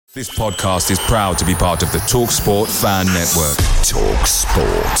This podcast is proud to be part of the TalkSport Fan Network.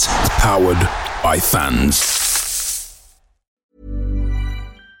 TalkSport. Powered by fans.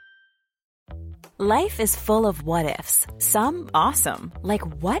 Life is full of what-ifs. Some awesome.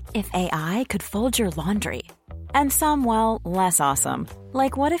 Like, what if AI could fold your laundry? And some, well, less awesome.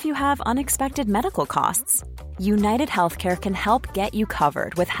 Like, what if you have unexpected medical costs? United Healthcare can help get you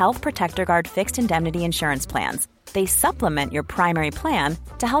covered with Health Protector Guard fixed indemnity insurance plans. They supplement your primary plan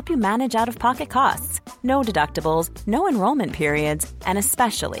to help you manage out-of-pocket costs. No deductibles, no enrollment periods, and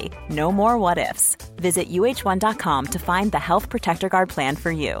especially no more what-ifs. Visit uh1.com to find the Health Protector Guard plan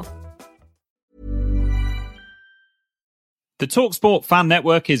for you. The TalkSport Fan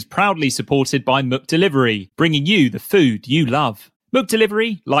Network is proudly supported by McDelivery, bringing you the food you love.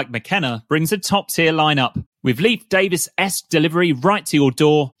 McDelivery, like McKenna, brings a top-tier lineup. With Leif Davis-esque delivery right to your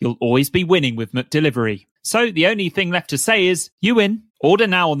door, you'll always be winning with McDelivery. So the only thing left to say is, you win. Order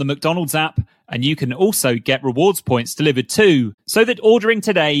now on the McDonald's app, and you can also get rewards points delivered too, so that ordering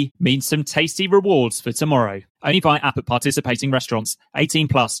today means some tasty rewards for tomorrow. Only via app at participating restaurants. 18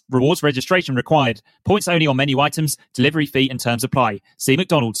 plus. Rewards registration required. Points only on menu items. Delivery fee and terms apply. See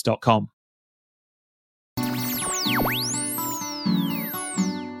mcdonalds.com.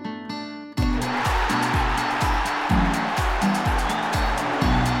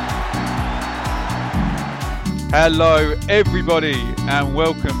 Hello, everybody, and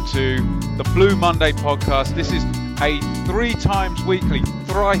welcome to the Blue Monday podcast. This is a thrice weekly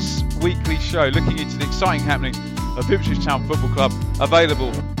show looking into the exciting happenings of Ipswich Town Football Club, available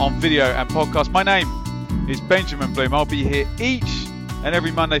on video and podcast. My name is Benjamin Bloom. I'll be here each and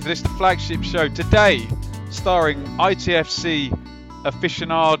every Monday for this, the flagship show. Today, starring ITFC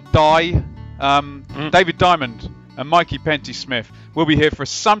aficionado David Diamond and Mikey Penty-Smith. We'll be here for a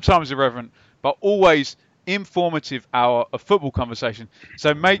sometimes irreverent, but always informative hour of football conversation.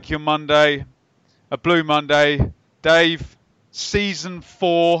 So make your Monday a Blue Monday. Dave, season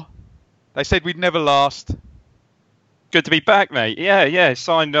 4. They said we'd never last. Good to be back, mate. Yeah.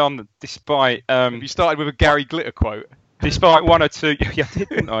 Signed on despite... You started with a Gary Glitter quote. Despite one or two... Yeah,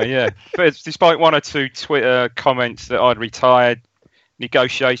 didn't I? Yeah. But despite one or two Twitter comments that I'd retired,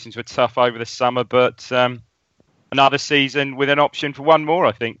 negotiations were tough over the summer, but another season with an option for one more,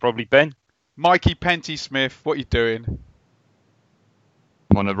 I think, probably, Ben. Mikey Penty-Smith, what are you doing?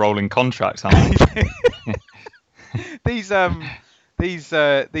 I'm on a rolling contract, aren't I? These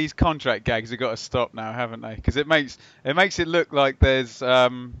contract gags have got to stop now, haven't they? Because it makes it look like there's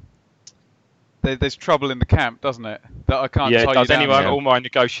trouble in the camp, doesn't it? That I can't. Yeah, tie does you down anyone? to. All my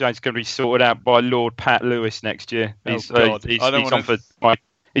negotiations going to be sorted out by Lord Pat Lewis next year. He's on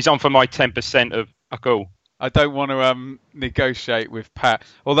for my 10% of a goal. I don't want to negotiate with Pat.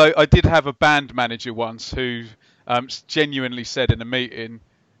 Although I did have a band manager once who genuinely said in a meeting,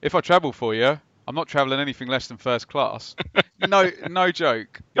 "If I travel for you, I'm not travelling anything less than first class." No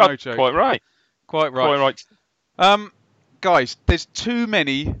joke. No joke. Quite right. Guys, there's too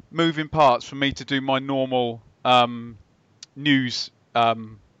many moving parts for me to do my normal news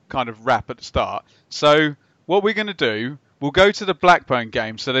kind of wrap at the start. So what we're going to do, we'll go to the Blackburn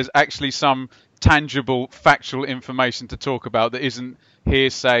game. So there's actually some tangible, factual information to talk about that isn't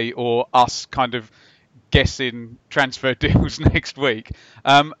hearsay or us kind of guessing transfer deals next week.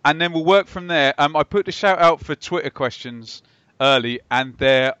 And then we'll work from there. I put the shout out for Twitter questions early, and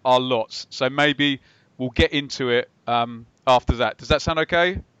there are lots. So maybe we'll get into it after that. Does that sound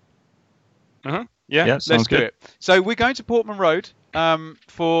okay? Uh-huh. Yeah, Let's do it. So we're going to Portman Road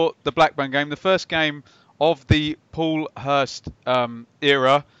for the Blackburn game, the first game of the Paul Hurst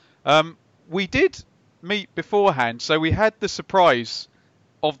era. We did meet beforehand, so we had the surprise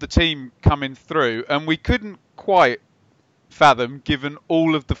of the team coming through, and we couldn't quite fathom, given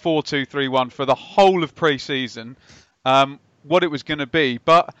all of the 4-2-3-1 for the whole of pre-season, what it was going to be.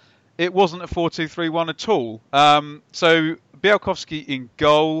 But it wasn't a 4-2-3-1 at all. So Białkowski in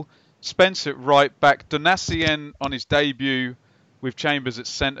goal, Spence at right back, Donacien on his debut with Chambers at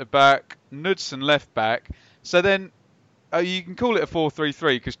centre back, Knudsen left back. So then you can call it a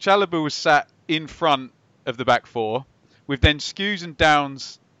 4-3-3 because Chalobah was sat in front of the back four, with then Skews and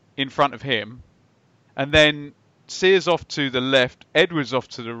Downs in front of him, and then Sears off to the left, Edwards off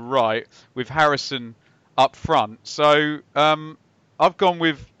to the right, with Harrison up front. So I've gone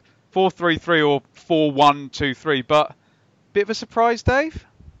with 4-3-3 or 4-1-2-3, but bit of a surprise, Dave?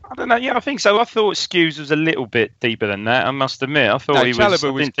 I don't know. Yeah, I think so. I thought Skews was a little bit deeper than that, I must admit. I thought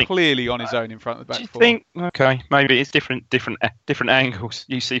Chalobah was clearly on his own in front of the back four. Do you think? Okay, maybe it's different angles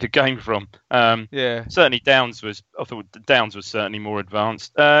you see the game from. Yeah. Certainly Downs was certainly more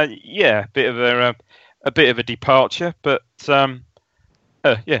advanced. Yeah, a bit of a departure, but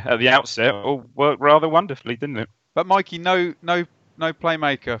At the outset, all worked rather wonderfully, didn't it? But Mikey, no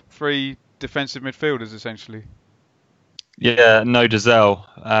playmaker, 3 defensive midfielders essentially. Yeah, no Dazelle.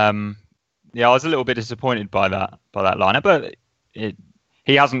 I was a little bit disappointed by that lineup, but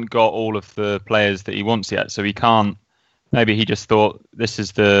he hasn't got all of the players that he wants yet, so he can't. Maybe he just thought this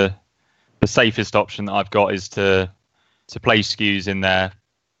is the safest option that I've got is to play Skuse in there,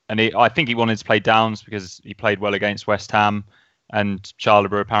 and I think he wanted to play Downs because he played well against West Ham, and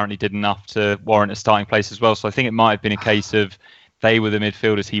Charlesborough apparently did enough to warrant a starting place as well. So I think it might have been a case of they were the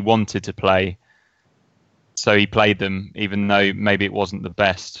midfielders he wanted to play, so he played them, even though maybe it wasn't the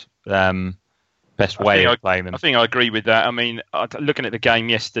best way of playing them. I think I agree with that. I mean, looking at the game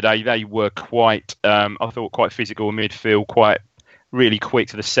yesterday, they were quite, I thought, quite physical in midfield, quite really quick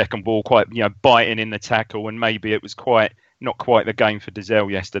to the second ball, quite biting in the tackle, and maybe it was not quite the game for Dazelle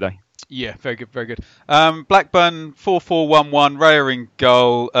yesterday. Yeah, very good, very good. Blackburn 4-4-1-1, Raya in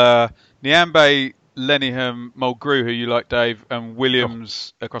goal, Nyambe, Lenihan, Mulgrew, who you like, Dave, and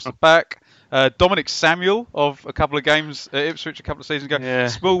Williams across the back. Dominic Samuel of a couple of games at Ipswich a couple of seasons ago. Yeah.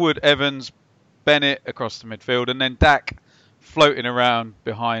 Smallwood, Evans, Bennett across the midfield, and then Dak floating around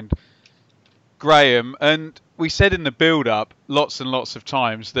behind Graham. And we said in the build-up lots and lots of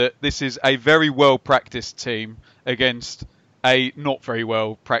times that this is a very well-practiced team against a not very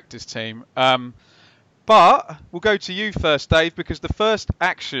well-practiced team. But we'll go to you first, Dave, because the first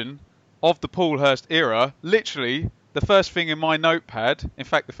action of the Paul Hurst era, literally the first thing in my notepad, in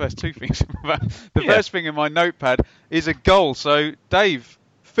fact the first 2 things, first thing in my notepad is a goal. So Dave,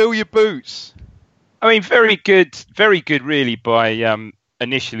 fill your boots. I mean, very good really by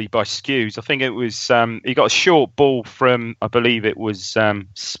initially by Skuse. I think it was he got a short ball from, I believe it was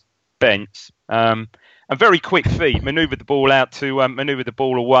Spence. A very quick feet, manoeuvred the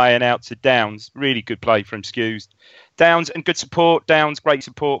ball away and out to Downs. Really good play from Skuse. Downs and good support. Downs, great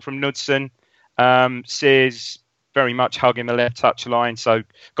support from Knudsen. Sears very much hugging the left touch line, so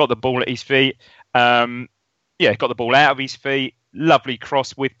got the ball at his feet. Got the ball out of his feet. Lovely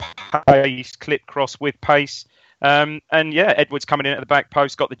cross with pace, clip cross with pace. Edwards coming in at the back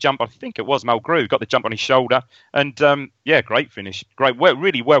post, got the jump. I think it was Mulgrew, got the jump on his shoulder. And great finish.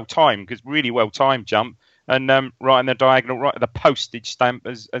 Really well timed jump. And right in the diagonal, right at the postage stamp,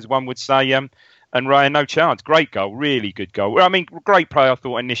 as one would say. And Ryan, no chance. Great goal, really good goal. I mean, great play, I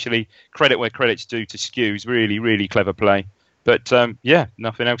thought initially. Credit where credit's due to Skuse. Really, really clever play. But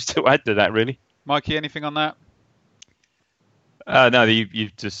nothing else to add to that, really. Mikey, anything on that? No,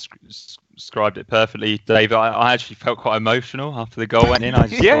 you've just described it perfectly, Dave. I actually felt quite emotional after the goal went in. I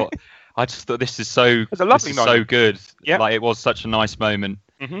just thought this is so good. Yeah. Like, it was such a nice moment.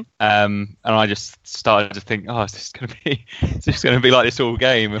 Mm-hmm. And I just started to think, is this going to be like this all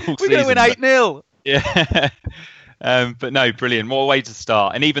game? We're going to win 8-0. Yeah. But no, brilliant. What a way to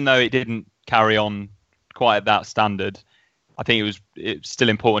start. And even though it didn't carry on quite at that standard, I think it's still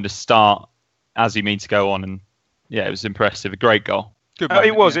important to start as you mean to go on. And yeah, it was impressive. A great goal.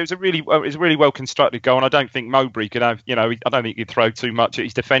 It was a really well constructed goal, and I don't think Mowbray could have. I don't think he'd throw too much at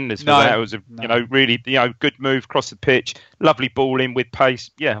his defenders for that. It was really good move across the pitch, lovely ball in with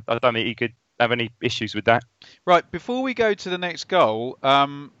pace. Yeah, I don't think he could have any issues with that. Right, before we go to the next goal,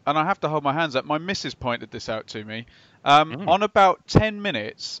 and I have to hold my hands up. My missus pointed this out to me. On about 10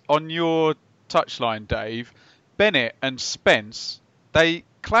 minutes on your touchline, Dave, Bennett and Spence, they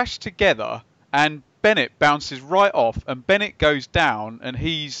clash together, and Bennett bounces right off, and Bennett goes down, and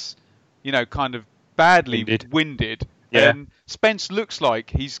he's, kind of badly winded. Yeah. And Spence looks like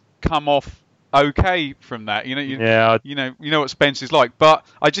he's come off okay from that. You know what Spence is like. But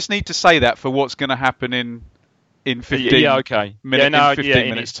I just need to say that for what's going to happen in 15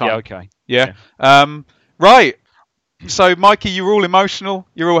 minutes time. Yeah, okay. Yeah. Right. So, Mikey, you're all emotional.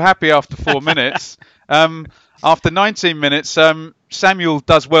 You're all happy after 4 minutes. After 19 minutes, Samuel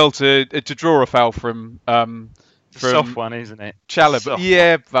does well to draw a foul from soft one, isn't it? Chalobah.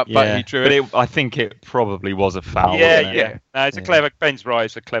 Yeah, but he drew it. I think it probably was a foul. Yeah. No, it's a clever. Ben's right.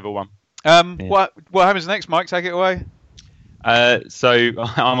 It's a clever one. What happens next, Mike? Take it away. So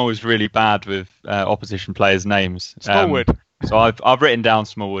I'm always really bad with opposition players' names. Smallwood. So I've written down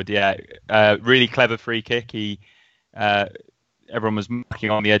Smallwood. Yeah, really clever free kick. Everyone was marking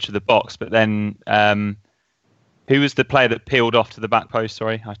on the edge of the box, but then who was the player that peeled off to the back post?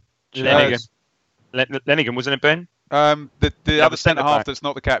 Sorry, Lenihan, wasn't it, Ben? The other centre half that's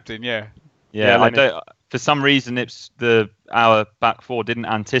not the captain. Yeah. I don't. For some reason, our back four didn't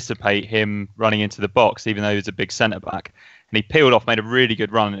anticipate him running into the box, even though he was a big centre back. And he peeled off, made a really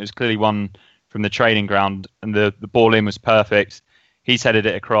good run. It was clearly one from the training ground, and the ball in was perfect. He's headed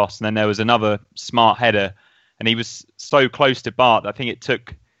it across, and then there was another smart header and he was so close to Bart. I think it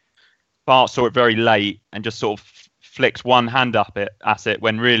took Bart saw it very late and just sort of flicked one hand up at it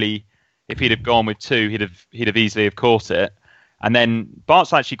when really, if he'd have gone with two, he'd have easily have caught it. And then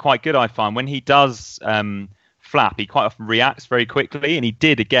Bart's actually quite good, I find. When he does flap, he quite often reacts very quickly, and he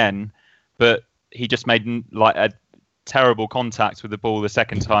did again, but he just made like a terrible contact with the ball the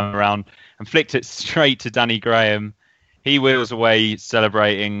second time around and flicked it straight to Danny Graham. He wheels away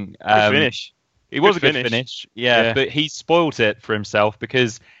celebrating. Good finish. It was a good finish. Yeah, but he spoilt it for himself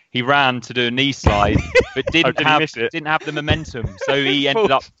because he ran to do a knee slide, but didn't have the momentum, so he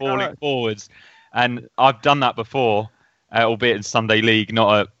ended up falling forwards. And I've done that before, albeit in Sunday League,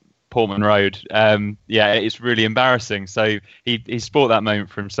 not at Portman Road. It's really embarrassing. So he spoiled that moment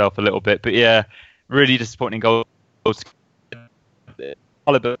for himself a little bit. But yeah, really disappointing goals.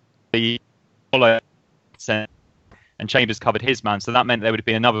 And Chambers covered his man, so that meant there would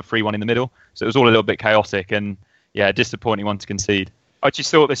be another 3-1 in the middle. So it was all a little bit chaotic, and yeah, disappointing one to concede. I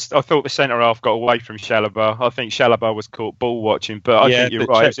thought the centre half got away from Chalobah. I think Chalobah was caught ball watching, but I think you're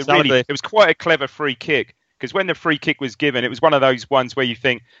right. It was quite a clever free kick, because when the free kick was given, it was one of those ones where you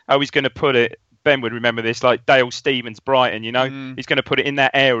think, oh, he's going to put it. Ben would remember this, like Dale Stevens, Brighton. He's going to put it in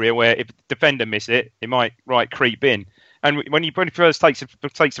that area where if the defender miss it, it might creep in. And when he first takes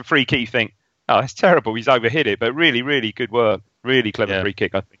a free kick, you think, oh, that's terrible. He's overhit it, but really, really good work. Really clever free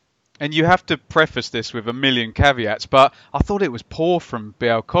kick, I think. And you have to preface this with a million caveats, but I thought it was poor from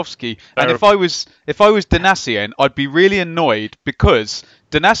Białkowski. And if I was Donacien, I'd be really annoyed because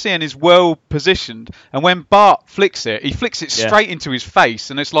Donacien is well positioned, and when Bart flicks it, he flicks it straight into his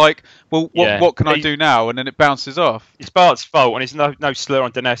face, and it's like, well, what can I do now? And then it bounces off. It's Bart's fault, and it's no slur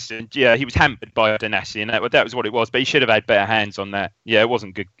on Donacien. Yeah, he was hampered by Donacien. That was what it was, but he should have had better hands on that. Yeah, it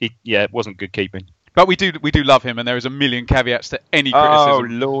wasn't good. It wasn't good keeping. But we do love him, and there is a million caveats to any criticism. Oh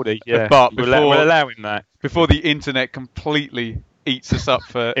lordy, yeah. But we'll allow him that before the internet completely eats us up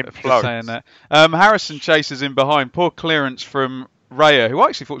for saying that. Harrison chases in behind. Poor clearance from Raya, who I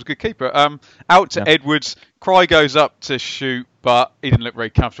actually thought was a good keeper. Out to Edwards. Cry goes up to shoot, but he didn't look very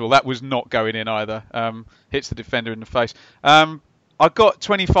comfortable. That was not going in either. Hits the defender in the face. I got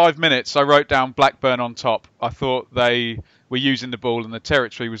 25 minutes. I wrote down Blackburn on top. I thought they were using the ball and the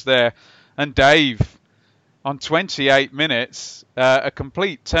territory was there. And Dave, on 28 minutes, a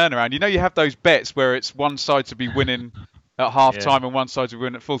complete turnaround. You have those bets where it's one side to be winning at half time and one side to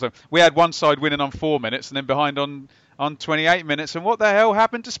win at full time. We had one side winning on 4 minutes and then behind on 28 minutes. And what the hell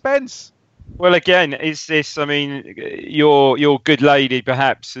happened to Spence? Well, again, is this? I mean, your good lady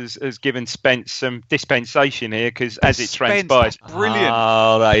perhaps has given Spence some dispensation here because as it transpires, brilliant.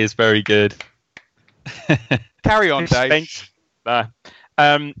 Oh, that is very good. Carry on, Dave.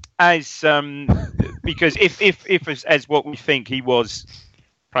 Because if as what we think he was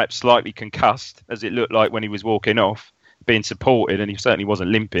perhaps slightly concussed, as it looked like when he was walking off, being supported, and he certainly wasn't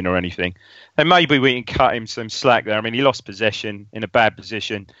limping or anything, then maybe we can cut him some slack there. I mean, he lost possession in a bad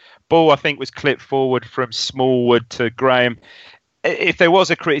position. Ball, I think, was clipped forward from Smallwood to Graham. If there was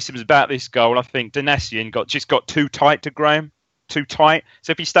a criticism about this goal, I think Donacien got too tight to Graham, too tight.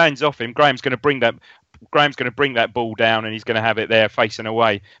 So if he stands off him, Graham's going to bring that ball down and he's going to have it there facing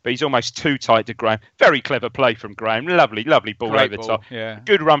away. But he's almost too tight to Graham. Very clever play from Graham. Lovely ball over the top. Yeah.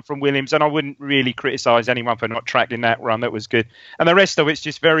 Good run from Williams. And I wouldn't really criticise anyone for not tracking that run. That was good. And the rest of it's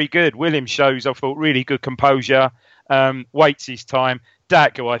just very good. Williams shows, I thought, really good composure. Waits his time.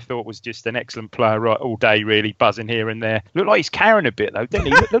 Dak, who I thought was just an excellent player right all day, really buzzing here and there. Looked like he's carrying a bit, though, didn't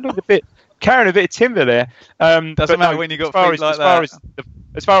he? Looked a bit carrying a bit of timber there. Doesn't matter when you got feet like that.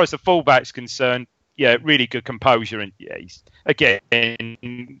 As far as the fullback's concerned, yeah, really good composure, and yeah, he's again.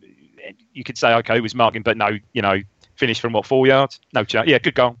 You could say, okay, he was marking, but no, finished from 4 yards? No chance. Yeah,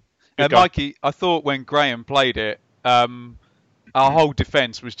 good goal. Mikey, I thought when Graham played it, our whole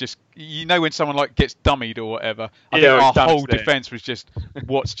defence was just, when someone gets dummied or whatever. I think our whole defence was just,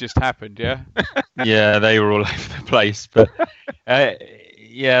 what's just happened? Yeah. Yeah, they were all over the place, but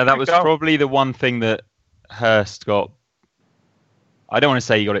that was probably the one thing that Hurst got. I don't want to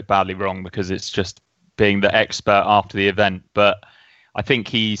say he got it badly wrong because it's just being the expert after the event, but I think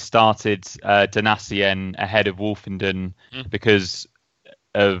he started Donacien ahead of Wolfenden because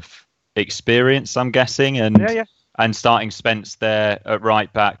of experience, I'm guessing, and starting Spence there at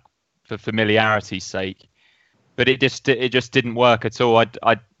right back for familiarity's sake. But it just didn't work at all.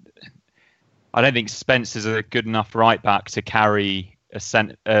 I don't think Spence is a good enough right back to carry a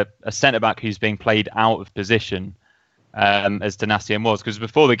centre back who's being played out of position. As Donacien was, because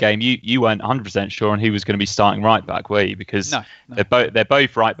before the game you weren't 100% sure on who was going to be starting right back, were you? Because no. they're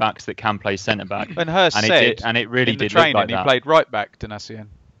both right backs that can play centre back. And Hurst said it really in the did training look like he that. played right back, Donacien.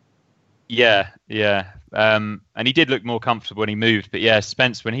 Yeah, And he did look more comfortable when he moved. But yeah,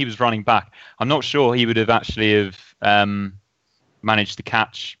 Spence, when he was running back, I'm not sure he would have actually managed to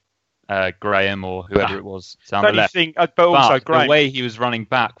catch Graham or whoever it was down the left. But also Graham, the way he was running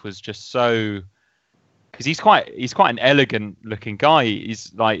back was just so, because he's quite an elegant looking guy.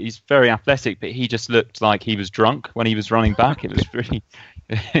 He's very athletic, but he just looked like he was drunk when he was running back. It was really.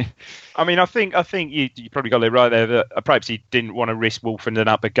 I mean, I think you probably got it right there that perhaps he didn't want to risk Wolfenden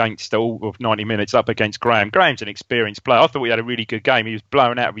up against all of 90 minutes up against Graham. Graham's an experienced player. I thought he had a really good game. He was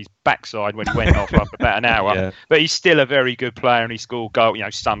blown out of his backside when he went off after about an hour. Yeah. But he's still a very good player, and he scored goal.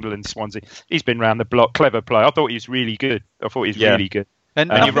 Sunderland, Swansea. He's been round the block. Clever player. I thought he was really good. Really good.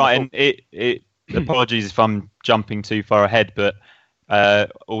 And you're right. And it apologies if I'm jumping too far ahead, but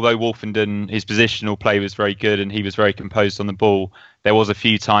although Wolfenden, his positional play was very good and he was very composed on the ball, there was a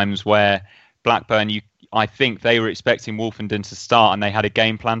few times where Blackburn, I think they were expecting Wolfenden to start and they had a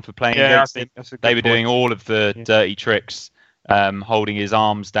game plan for playing against him. They were doing all of the dirty tricks, holding his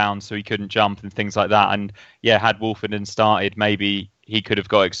arms down so he couldn't jump and things like that. And had Wolfenden started, maybe he could have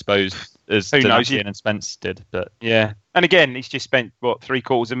got exposed as Donatian and Spence did. But and again, he's just spent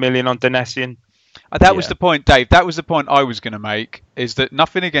 $750,000 on Donatian. That was the point, Dave. That was the point I was going to make, is that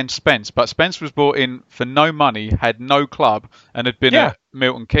nothing against Spence, but Spence was brought in for no money, had no club, and had been at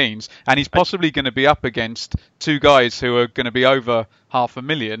Milton Keynes, and he's possibly going to be up against two guys who are going to be over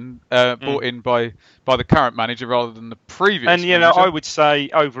 $500,000 brought in by the current manager rather than the previous manager. I would say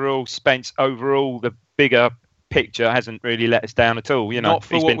overall, Spence, the bigger picture hasn't really let us down at all.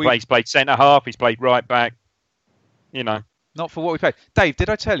 He's played centre half, he's played right back. Not for what we paid. Dave, did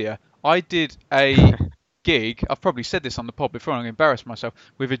I tell you? I did a gig, I've probably said this on the pod before, I'm going to embarrass myself,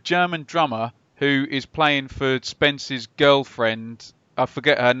 with a German drummer who is playing for Spence's girlfriend. I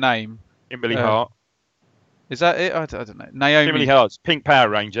forget her name. Kimberly Hart. Is that it? I don't know. Naomi. Kimberly Hart's Pink Power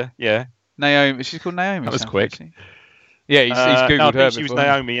Ranger, yeah. Naomi. She's called Naomi. That was quick. Yeah, he's Googled her before. She was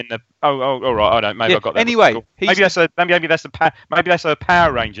Naomi in the... Oh, right, I don't know. Maybe I got that. Anyway. Maybe that's a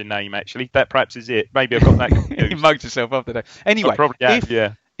Power Ranger name, actually. That perhaps is it. Maybe I've got that confused. You mugged yourself up today. Anyway, probably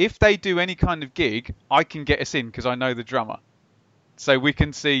if they do any kind of gig, I can get us in because I know the drummer. So we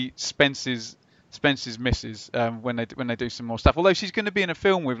can see Spence's missus when they do some more stuff. Although she's going to be in a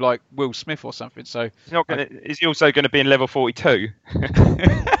film with like Will Smith or something. So is he also going to be in Level 42?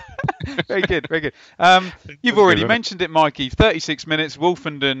 Very good, very good. You've already mentioned it, Mikey. 36 minutes,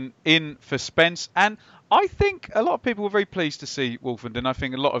 Wolfenden in for Spence, and I think a lot of people were very pleased to see Wolfenden. I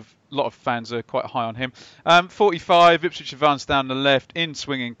think a lot of fans are quite high on him. 45, Ipswich advance down the left, in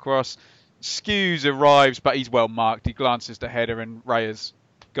swinging cross. Skews arrives, but he's well marked. He glances to header, and Raya's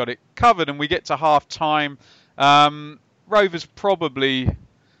got it covered, and we get to half time. Rovers probably,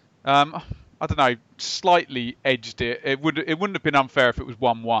 I don't know, slightly edged it. It wouldn't have been unfair if it was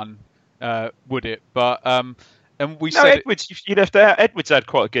 1-1, would it? But and we said Edwards. You'd have to. Edwards had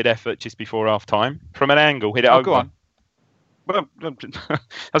quite a good effort just before half time from an angle. Hit it over. Go on. Well,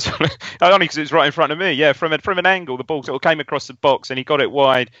 that's only because it was right in front of me. Yeah, from an angle, the ball sort of came across the box and he got it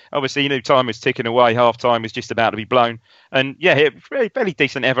wide. Obviously, he knew time was ticking away. Half time was just about to be blown, and hit a fairly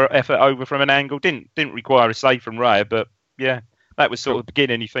decent effort over from an angle. Didn't require a save from Raya, but that was sort of the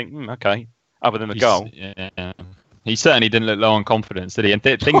beginning. You think, okay, other than the goal. Yeah. He certainly didn't look low on confidence, did he? And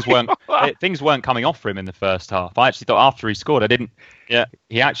things weren't coming off for him in the first half. I actually thought after he scored,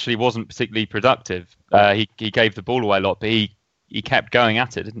 he actually wasn't particularly productive. He gave the ball away a lot, but he kept going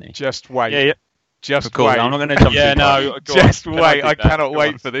at it, didn't he? Just wait. Yeah. Just wait. I'm not going to jump. Just wait. I cannot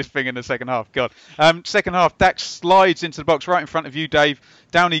wait for this thing in the second half. God. Second half, Dax slides into the box right in front of you, Dave.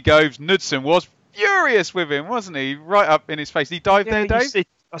 Down he goes. Knudsen was furious with him, wasn't he? Right up in his face. He dived there, Dave.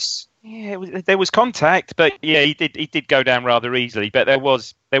 There was contact, but he did go down rather easily. But there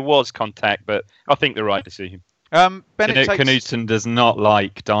was contact, but I think the right decision. Knudsen does not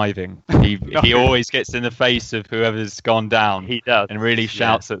like diving. He always gets in the face of whoever's gone down. He does, and really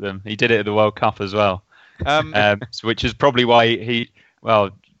shouts at them. He did it at the World Cup as well, which is probably why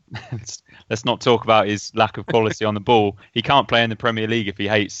let's not talk about his lack of quality on the ball. He can't play in the Premier League if he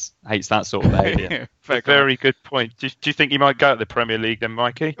hates that sort of behaviour. Very good point. Do you think he might go to the Premier League then,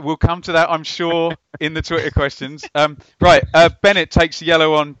 Mikey? We'll come to that, I'm sure, in the Twitter questions. Right, Bennett takes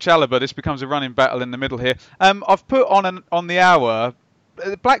yellow on Chalobah. This becomes a running battle in the middle here. I've put on the hour,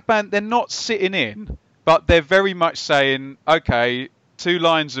 Blackburn, they're not sitting in, but they're very much saying, okay, 2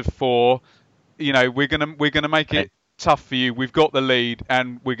 lines of 4, we're gonna make it tough for you. We've got the lead,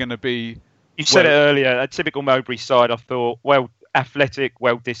 and we're going to be... You said it earlier, a typical Mowbray side, I thought, well athletic,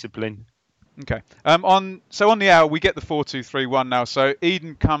 well disciplined. Okay. On the hour, we get the 4-2-3-1 now. So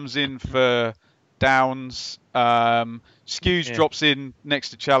Eden comes in for Downs. Skews drops in next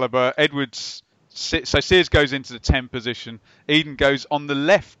to Chalobah. Edwards So Sears goes into the 10 position. Eden goes on the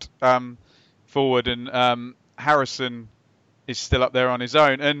left forward, and Harrison is still up there on his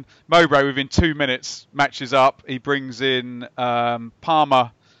own. And Mowbray, within 2 minutes, matches up. He brings in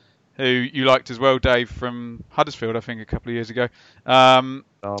Palmer, who you liked as well, Dave, from Huddersfield, I think, a couple of years ago.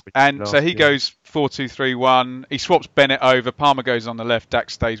 So he goes 4-2-3-1. He swaps Bennett over. Palmer goes on the left. Dak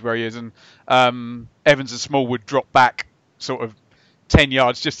stays where he is. And Evans and Smallwood drop back sort of 10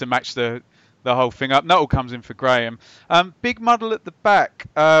 yards just to match the whole thing up. Nuttall comes in for Graham. Big muddle at the back.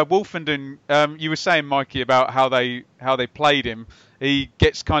 Wolfenden, you were saying, Mikey, about how they played him. He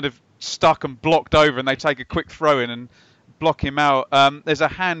gets kind of stuck and blocked over, and they take a quick throw in and block him out. There's a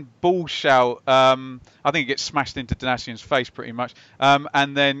handball shout. I think it gets smashed into Donatian's face pretty much,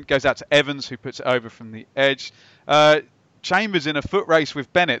 and then goes out to Evans, who puts it over from the edge. Chambers in a foot race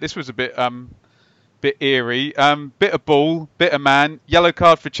with Bennett. This was a bit eerie. Bit of ball, bit of man. Yellow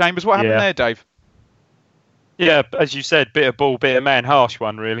card for Chambers. What happened there, Dave? Yeah, as you said, bit of ball, bit of man. Harsh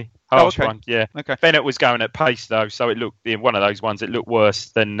one, really. Harsh one. Yeah. Okay. Bennett was going at pace though, so it looked one of those ones. It looked worse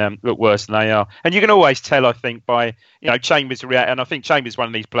than they are. And you can always tell, I think, by Chambers' reaction. And I think Chambers is one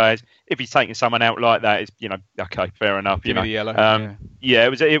of these players. If he's taking someone out like that, it's okay, fair enough. Give me the yellow.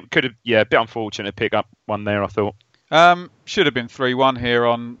 It could have a bit unfortunate to pick up one there, I thought. Should have been 3-1 here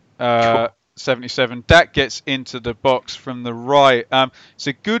on 77. Dak gets into the box from the right. It's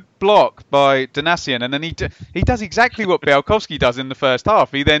a good block by Donatian, and then he does exactly what Bialkowski does in the first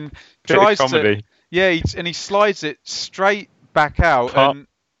half. He then tries to, and he slides it straight back out. And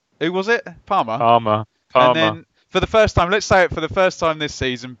who was it? Palmer. And then for the first time, let's say it for the first time this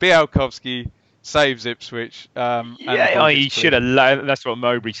season, Bialkowski saves Ipswich. He should have. That's what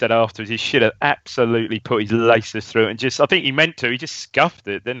Mowbray said afterwards. He should have absolutely put his laces through it, and I think he meant to. He just scuffed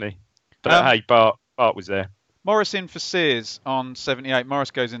it, didn't he? But hey, Bart was there. Morris in for Sears on 78. Morris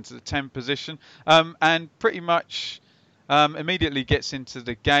goes into the 10 position and pretty much immediately gets into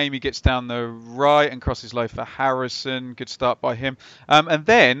the game. He gets down the right and crosses low for Harrison. Good start by him. And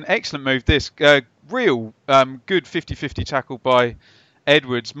then, excellent move this. Real good 50-50 tackle by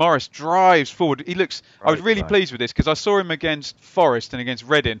Edwards. Morris drives forward. He looks. I was really pleased with this because I saw him against Forest and against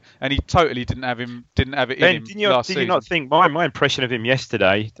Reading, and he totally didn't have it in him last season. Did you not think my impression of him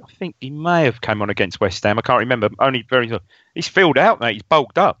yesterday? I think he may have come on against West Ham. I can't remember. He's filled out, mate. He's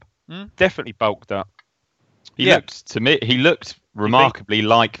bulked up. Definitely bulked up. He looked remarkably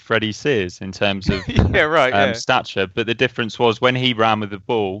like Freddie Sears in terms of stature, but the difference was when he ran with the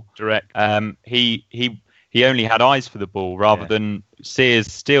ball direct. He only had eyes for the ball rather than Sears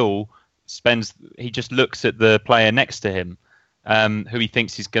still he just looks at the player next to him, who he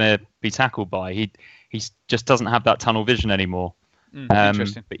thinks he's going to be tackled by. He just doesn't have that tunnel vision anymore.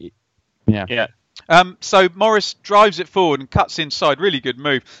 Interesting. So Morris drives it forward and cuts inside. Really good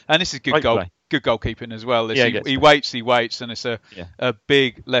move. And this is good goalkeeping as well. He waits, and it's a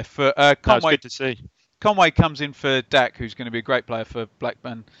big left foot. Conway, good to see. Conway comes in for Dak, who's going to be a great player for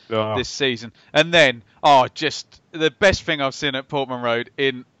Blackburn this season. And then, just the best thing I've seen at Portman Road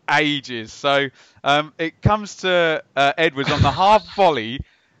in ages. So it comes to Edwards on the half volley,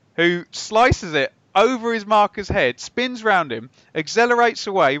 who slices it over his marker's head, spins round him, accelerates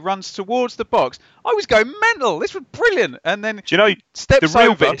away, runs towards the box. I was going mental. This was brilliant. And then steps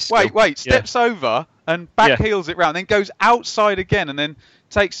over. Steps over and back heels it round, then goes outside again and then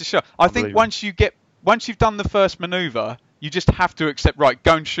takes the shot. I think once you've done the first manoeuvre, you just have to accept,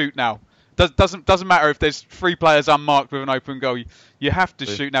 go and shoot now. Doesn't matter if there's 3 players unmarked with an open goal. You have to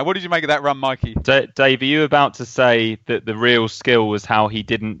shoot now. What did you make of that run, Mikey? Dave, are you about to say that the real skill was how he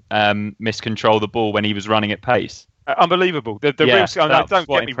didn't miscontrol the ball when he was running at pace? Unbelievable. The real skill. No, don't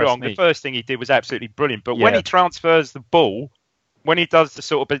get me wrong. The first thing he did was absolutely brilliant. But when he transfers the ball, when he does the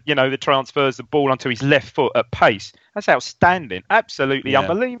sort of, the transfers the ball onto his left foot at pace, that's outstanding. Absolutely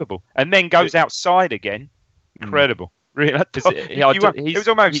unbelievable. And then goes outside again. Incredible. Really, it was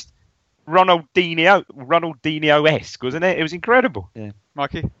almost Ronaldinho-esque, wasn't it? It was incredible. Yeah.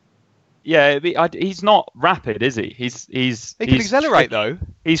 Mikey? Yeah, he's not rapid, is he? He can accelerate though.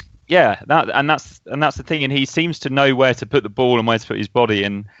 That's the thing, and he seems to know where to put the ball and where to put his body.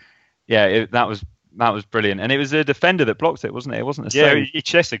 And that was brilliant. And it was a defender that blocked it, wasn't it? It wasn't a save.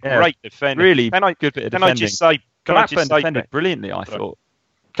 It's a great defender. Really good bit of defending. Can I just say, defended brilliantly, I thought.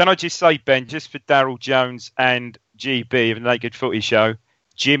 Can I just say, Ben, just for Daryl Jones and GB of the Naked Footy Show,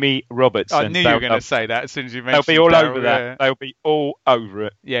 Jimmy Robertson. I knew you were going to say that as soon as you mentioned. They'll be all over that. Yeah. They'll be all over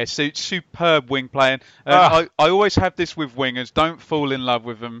it. Yeah, superb wing playing. I always have this with wingers. Don't fall in love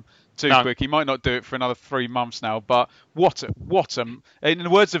with them too quick. He might not do it for another 3 months now, but what a in the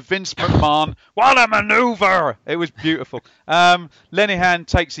words of Vince McMahon, what a manoeuvre! It was beautiful. Lenihan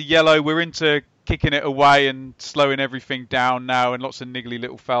takes a yellow. We're into kicking it away and slowing everything down now, and lots of niggly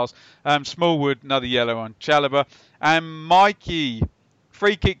little fouls. Smallwood, another yellow on Chalobah. And Mikey,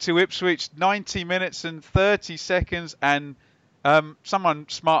 free kick to Ipswich, 90 minutes and 30 seconds. And someone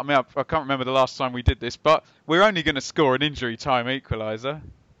smarted me up. I can't remember the last time we did this, but we're only going to score an injury time equaliser.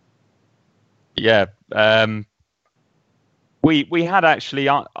 Yeah. We had actually,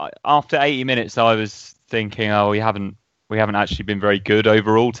 after 80 minutes, I was thinking, we haven't actually been very good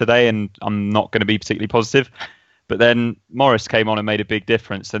overall today, and I'm not going to be particularly positive. But then Morris came on and made a big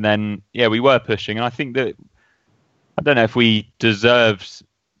difference, and then we were pushing, and I think that, I don't know if we deserved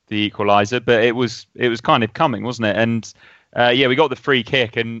the equaliser, but it was kind of coming, wasn't it? And we got the free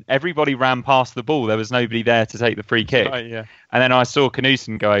kick, and everybody ran past the ball. There was nobody there to take the free kick. Right, yeah. And then I saw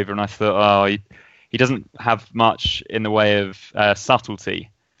Knudsen go over, and I thought, he doesn't have much in the way of subtlety.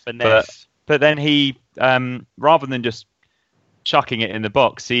 Finesse. But then he, rather than just chucking it in the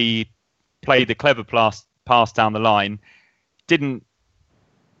box, he played the clever pass down the line. Didn't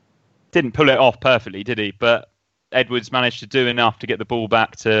pull it off perfectly, did he? But Edwards managed to do enough to get the ball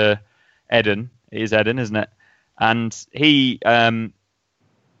back to Eden. It is Eden, isn't it? And he,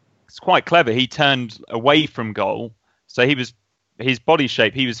 it's quite clever. He turned away from goal, so his body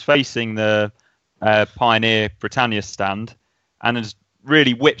shape. He was facing the Pioneer Britannia stand, and has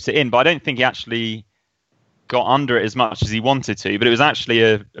really whipped it in. But I don't think he actually got under it as much as he wanted to. But it was actually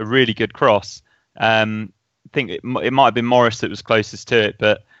a really good cross. I think it might have been Morris that was closest to it,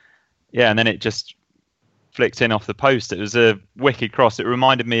 but and then it just flicked in off the post. It was a wicked cross. It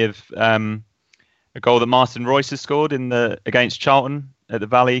reminded me of a goal that Martin Royce has scored against Charlton at the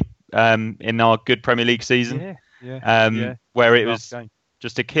Valley in our good Premier League season. Where it was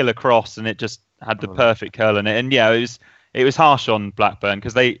just a killer cross, and it just had the perfect curl in it. And it was harsh on Blackburn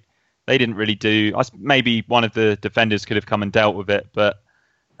because they didn't really do. Maybe one of the defenders could have come and dealt with it, but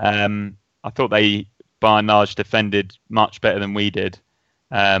I thought they, by and large, defended much better than we did.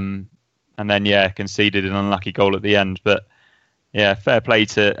 And then conceded an unlucky goal at the end. But fair play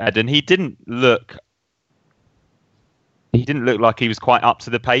to Eden. He didn't look like he was quite up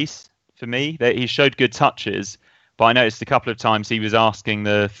to the pace for me. He showed good touches, but I noticed a couple of times he was asking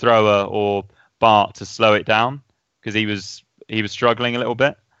the thrower or Bart to slow it down because he was struggling a little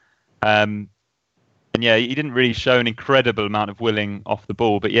bit. And he didn't really show an incredible amount of willing off the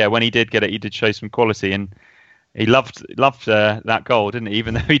ball. But when he did get it, he did show some quality, and he loved that goal, didn't he?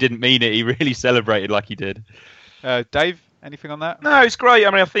 Even though he didn't mean it, he really celebrated like he did. Dave, anything on that? No, it's great.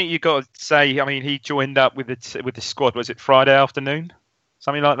 I mean, I think you've got to say, I mean, he joined up with the squad. Was it Friday afternoon?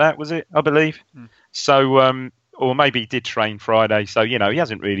 Something like that, was it? I believe. So, or maybe he did train Friday. So, he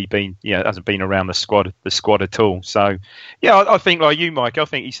hasn't really been, hasn't been around the squad at all. So, I think like you, Mike, I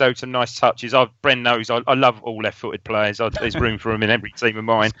think he showed some nice touches. Bren knows I love all left-footed players. There's room for him in every team of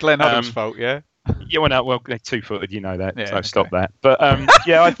mine. It's Glenn Huddle's fault, yeah? Well, they're two-footed, you know that. So okay. Stop that. But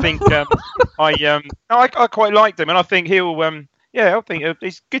I think I quite liked him, and I think he'll. I think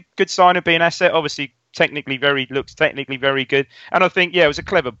it's good sign of being an asset. Obviously, looks technically very good, and I think it was a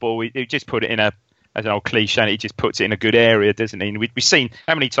clever ball. He just put it in as an old cliche, he just puts it in a good area, doesn't he? And we've seen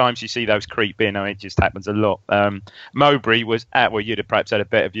how many times you see those creep in. I mean, it just happens a lot. Mowbray was you'd have perhaps had a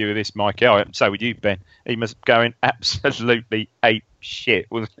better view of this, Mike. So would you, Ben. He must go in absolutely ape shit,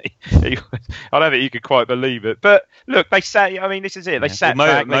 wasn't he? I don't think you could quite believe it. But look, they sat. I mean, this is it. They sat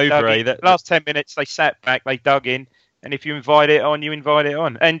back. Mowbray, last 10 minutes, they sat back. They dug in, and if you invite it on, you invite it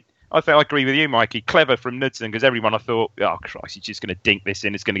on. And I think I agree with you, Mikey. Clever from Knudsen, because everyone I thought, oh Christ, he's just going to dink this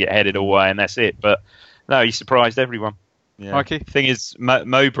in. It's going to get headed away, and that's it. But no, he surprised everyone. Yeah. Mikey, the thing is,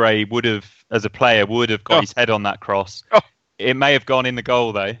 Mowbray would have, as a player, got his head on that cross. It may have gone in the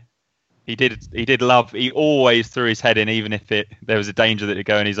goal though. He always threw his head in, even if there was a danger that it'd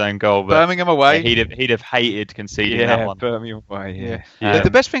go in his own goal. But Birmingham away. He'd have hated conceding that one. Birmingham away.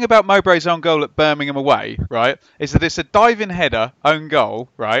 The best thing about Mowbray's own goal at Birmingham away, right, is that it's a diving header, own goal,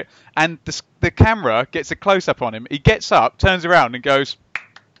 right, and the camera gets a close up on him. He gets up, turns around, and goes,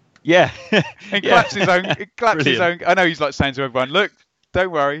 and claps his own. Claps his own. I know he's like saying to everyone, "Look,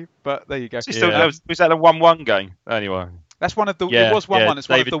 don't worry," but there you go. Was that a 1-1 game anyway? That's one of the. It was 1-1. It's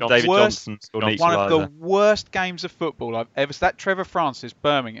David one of the worst games of football I've ever. That Trevor Francis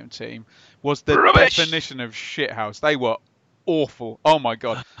Birmingham team was the definition of shithouse. They were awful. Oh my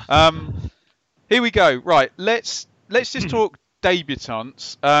god. Here we go. Right. Let's just talk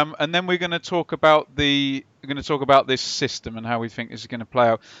debutants, and then we're going to talk about this system and how we think this is going to play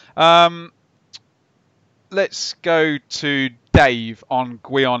out. Let's go to Dave on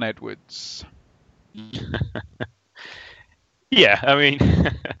Gwion Edwards. Yeah, I mean,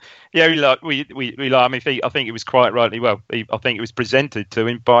 yeah, I think it was quite rightly well. I think it was presented to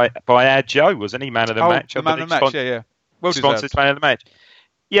him by our Joe, wasn't he? Man of the match. The man of the match, yeah. Well deserved. Man of the match.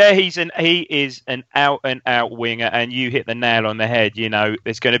 Yeah, he is an out and out winger, and you hit the nail on the head. You know,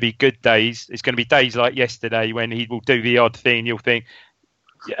 there's going to be good days. There's going to be days like yesterday when he will do the odd thing. You'll think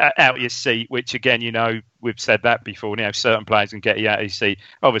out your seat, which again, you know, we've said that before. You know, certain players can get you out of your seat.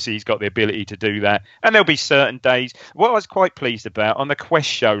 Obviously, he's got the ability to do that. And there'll be certain days. What I was quite pleased about on the Quest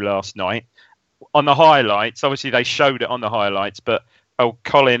show last night, on the highlights, obviously they showed it on the highlights, but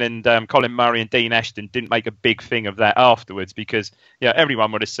Colin Murray and Dean Ashton didn't make a big thing of that afterwards because, you know,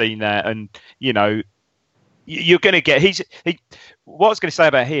 everyone would have seen that. And, you know, you're going to get what I was going to say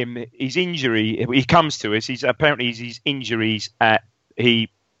about him, his injury, he comes to us. Apparently his injuries at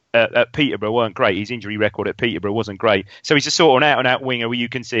Peterborough weren't great. His injury record at Peterborough wasn't great. So he's a sort of an out-and-out winger where you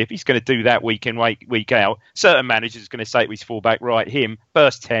can see if he's going to do that week in, week out. Certain managers are going to say to his fullback, right, him,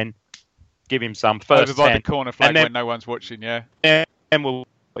 first 10, give him some. First over by 10. The corner flag when no one's watching, yeah. And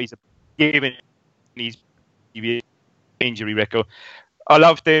he's given his injury record. I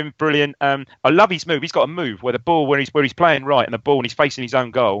loved him, brilliant. I love his move. He's got a move where the ball, where he's playing right and the ball and he's facing his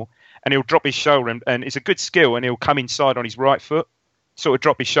own goal, and he'll drop his shoulder and it's a good skill, and he'll come inside on his right foot. Sort of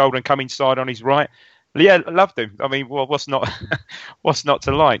drop his shoulder and come inside on his right. Yeah, I loved him. I mean, well, what's not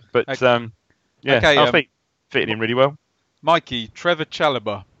to like? But I think fitted him really well. Mikey, Trevor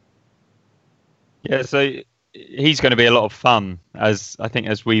Chalobah. Yeah, so he's going to be a lot of fun, as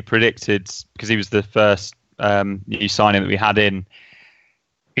we predicted, because he was the first new signing that we had in.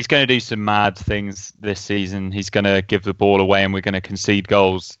 He's going to do some mad things this season. He's going to give the ball away, and we're going to concede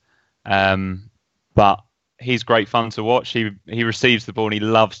goals. But he's great fun to watch. He receives the ball and he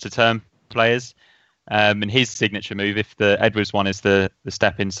loves to turn players. And his signature move, if the Edwards one is the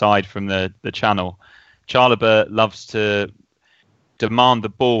step inside from the channel, Chalobah loves to demand the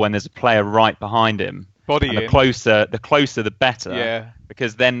ball when there's a player right behind him. The closer the better. Yeah.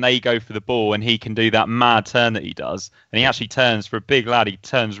 Because then they go for the ball and he can do that mad turn that he does. And he actually turns, for a big lad, he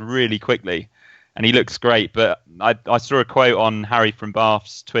turns really quickly. And he looks great. But I saw a quote on Harry from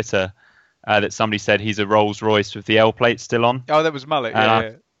Bath's Twitter that somebody said he's a Rolls Royce with the L plate still on. Oh, that was Mullet.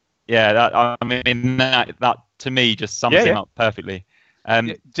 That to me just sums him up perfectly.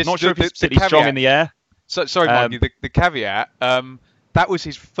 Not sure if he's particularly strong in the air. So, sorry, Mikey. The caveat. That was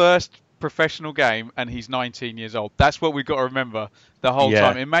his first professional game, and he's 19 years old. That's what we've got to remember the whole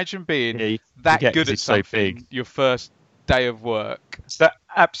time. Imagine being that good at something your first day of work. Is that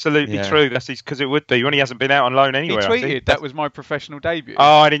absolutely true? That's because it would be when he hasn't been out on loan anywhere. He tweeted that was my professional debut.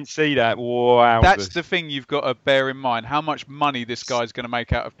 Oh, I didn't see that. Wow. That's the thing you've got to bear in mind. How much money this guy's going to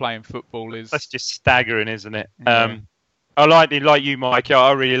make out of playing football is. That's just staggering, isn't it? Yeah. I like you, Mike.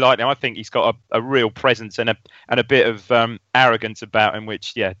 I really like him. I think he's got a real presence and a bit of arrogance about him,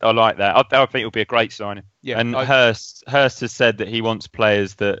 which I like that. I think it'll be a great signing. Yeah, and Hurst has said that he wants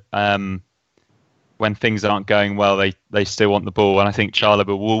players that when things aren't going well, they still want the ball, and I think Chalobah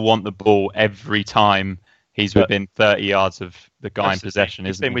will want the ball every time he's within 30 yards of the guy in possession,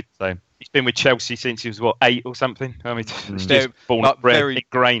 isn't he? He's been with Chelsea since he was 8 or something. I mean, it's just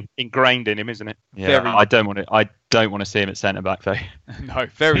ingrained in him, isn't it? Yeah, I don't want to see him at centre back though. No,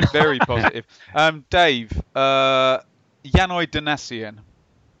 very very positive. Dave, Yannick Donacien.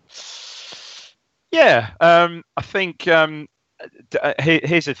 Yeah, I think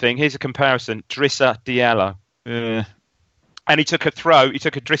here's the thing. Here's a comparison. Drissa Diallo. And he took a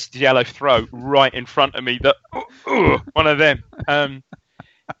Drissa Diallo throw right in front of me. One of them.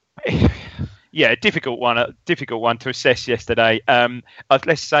 Difficult one to assess yesterday.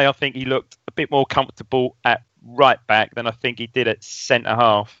 Let's say I think he looked a bit more comfortable at right back than I think he did at centre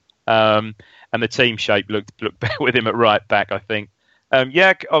half. And the team shape looked better with him at right back, I think.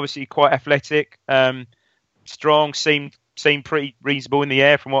 Obviously quite athletic, strong, seemed pretty reasonable in the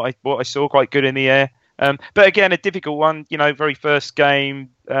air from what I saw, quite good in the air. But again, a difficult one, very first game,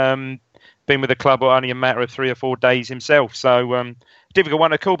 been with the club only a matter of 3 or 4 days himself. So difficult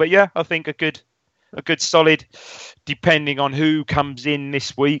one to call, but I think a good solid, depending on who comes in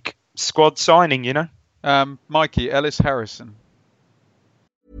this week, squad signing, Mikey, Ellis Harrison.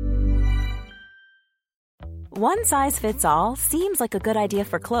 One size fits all seems like a good idea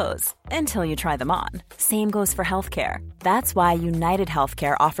for clothes until you try them on. Same goes for healthcare. That's why United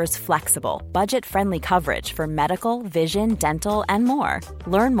Healthcare offers flexible, budget-friendly coverage for medical, vision, dental, and more.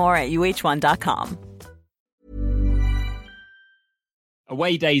 Learn more at uh1.com.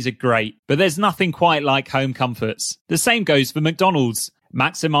 Away days are great, but there's nothing quite like home comforts. The same goes for McDonald's.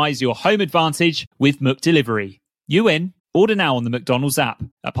 Maximize your home advantage with McDelivery. You in? Order now on the McDonald's app.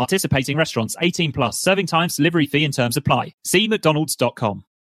 At participating restaurants, 18 plus, serving times, delivery fee and terms apply. See mcdonalds.com.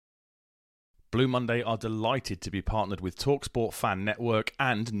 Blue Monday are delighted to be partnered with TalkSport Fan Network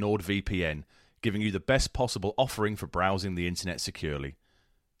and NordVPN, giving you the best possible offering for browsing the internet securely.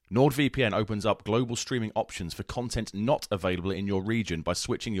 NordVPN opens up global streaming options for content not available in your region by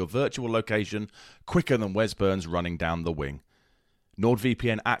switching your virtual location quicker than Wes Burns running down the wing.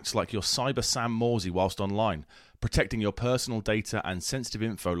 NordVPN acts like your cyber Sam Morsey whilst online, protecting your personal data and sensitive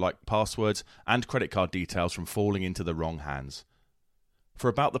info like passwords and credit card details from falling into the wrong hands. For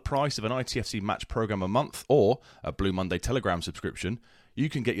about the price of an ITFC match program a month or a Blue Monday Telegram subscription, you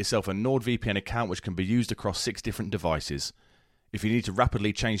can get yourself a NordVPN account which can be used across 6 different devices. If you need to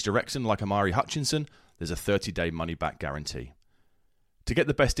rapidly change direction like Amari Hutchinson, there's a 30-day money-back guarantee. To get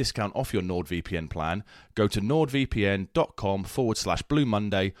the best discount off your NordVPN plan, go to nordvpn.com/Blue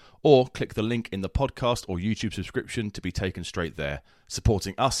Monday or click the link in the podcast or YouTube subscription to be taken straight there,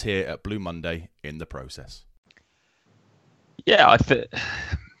 supporting us here at Blue Monday in the process. Yeah, I think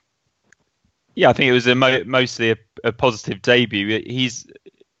it was mostly a positive debut.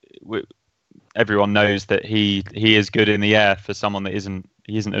 Everyone knows that he is good in the air for someone that isn't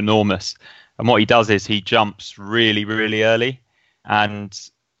enormous, and what he does is he jumps really, really early. And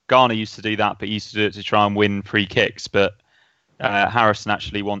Garner used to do that, but he used to do it to try and win free kicks. But Harrison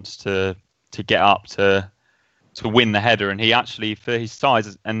actually wants to get up to win the header, and he actually, for his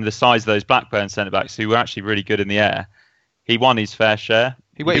size and the size of those Blackburn centre backs who were actually really good in the air, he won his fair share.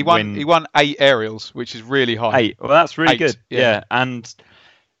 He won 8 aerials, which is really high. 8. Well, that's really 8, good. Yeah, and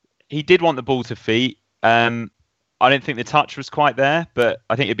he did want the ball to feet. I don't think the touch was quite there, but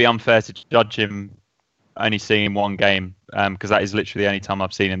I think it'd be unfair to judge him only seeing him one game, because that is literally the only time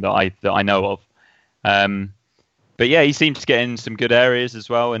I've seen him that I know of. But yeah, he seems to get in some good areas as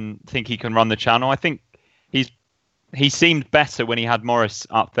well, and think he can run the channel. I think he seemed better when he had Morris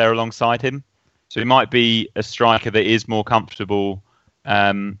up there alongside him, so he might be a striker that is more comfortable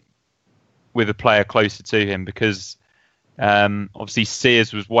with a player closer to him, because obviously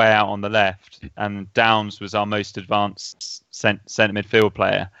Sears was way out on the left, and Downs was our most advanced centre midfield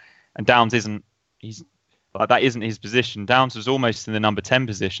player, and Downs isn't his position. Downs was almost in the number 10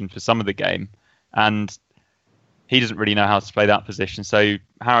 position for some of the game, and he doesn't really know how to play that position. So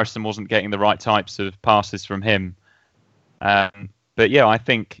Harrison wasn't getting the right types of passes from him. But yeah, I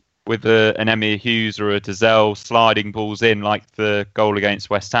think with an Emir Hughes or a Dazelle sliding balls in like the goal against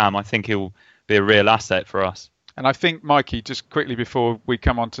West Ham, I think he'll be a real asset for us. And I think, Mikey, just quickly before we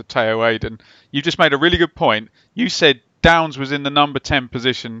come on to Teo Aiden, you just made a really good point. You said Downs was in the number 10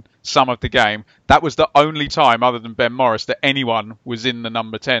 position some of the game. That was the only time, other than Ben Morris, that anyone was in the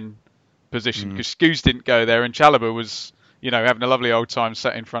number 10 position, because Skuse didn't go there, and Chalobah was, having a lovely old time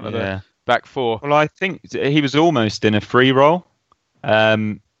sat in front of the back four. Well, I think he was almost in a free role.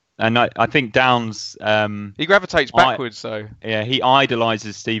 And I think Downs... he gravitates backwards, though. Yeah, he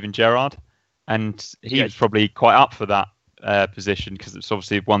idolises Steven Gerrard, and he was probably quite up for that position, because it's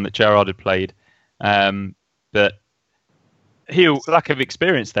obviously one that Gerrard had played. But he's lack of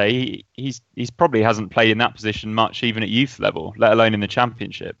experience there. He's probably hasn't played in that position much, even at youth level, let alone in the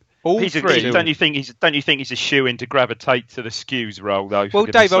Championship. Don't you think he's a shoe-in to gravitate to the Skuse role, though? Well,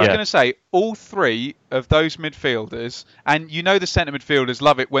 Dave, I was going to say, all 3 of those midfielders, and the centre midfielders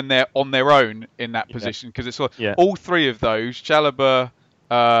love it when they're on their own in that position, because it's all 3 of those, Chalobah,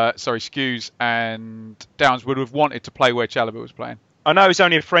 Skuse and Downs would have wanted to play where Chalobah was playing. I know it was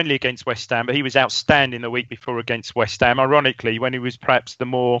only a friendly against West Ham, but he was outstanding the week before against West Ham. Ironically, when he was perhaps the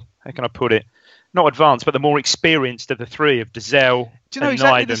more, how can I put it, not advanced, but the more experienced of the 3 of Dazelle. Do you know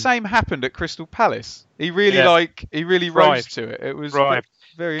exactly the same happened at Crystal Palace? He really rose to it. It was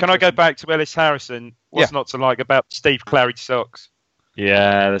very. Can I go back to Ellis Harrison? What's not to like about Steve Claridge socks?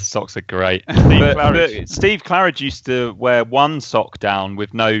 Yeah, the socks are great. Steve Claridge used to wear one sock down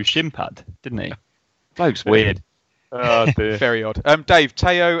with no shin pad, didn't he? Bloke's weird. Oh, dear. Very odd. Dave,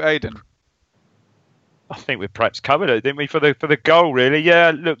 Teo Aiden. I think we perhaps covered it, didn't we, for the goal, really?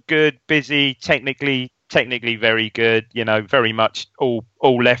 Yeah, looked good, busy, technically very good, very much all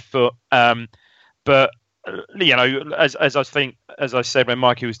left foot. But as I said when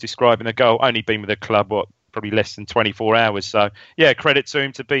Mikey was describing the goal, only been with the club probably less than 24 hours. So yeah, credit to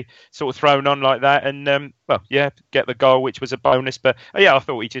him to be sort of thrown on like that, and get the goal, which was a bonus. But I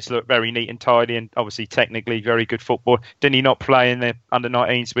thought he just looked very neat and tidy, and obviously technically very good football. Didn't he not play in the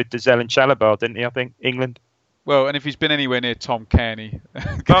under-19s with Dazelle and Chalobah, didn't he? I think England. Well, and if he's been anywhere near Tom Kearney,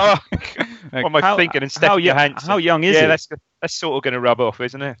 what am I thinking? And Stefan Johansson. How young is he? That's sort of going to rub off,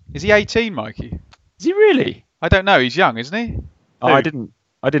 isn't it? Is he 18, Mikey? Is he really? I don't know. He's young, isn't he? Oh, I didn't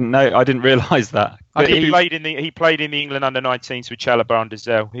I didn't know. I didn't realise that. But he played in the England under-19s with Chalobah and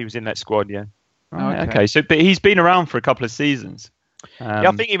Dazelle. He was in that squad, yeah. Right, okay. So, but he's been around for a couple of seasons. Yeah,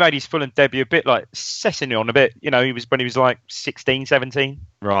 I think he made his Fulham debut a bit like Sessegnon a bit. You know, he was when he was like 16, 17.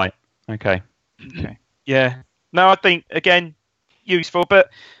 Right. Okay. Yeah. No, I think again useful, but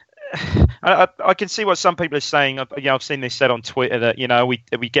I can see what some people are saying. I've seen this said on Twitter that are we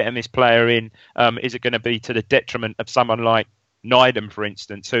getting this player in? Is it going to be to the detriment of someone like Nydam, for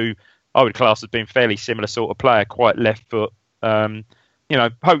instance, who I would class as being fairly similar sort of player, quite left foot.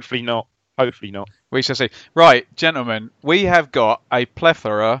 Hopefully not. Hopefully not. We shall see. Right, gentlemen, we have got a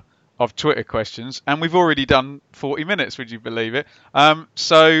plethora of Twitter questions, and we've already done 40 minutes, would you believe it?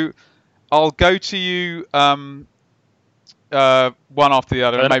 So I'll go to you one after the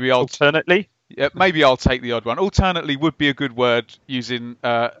other. Maybe alternately. Yeah, maybe I'll take the odd one. Alternately would be a good word, using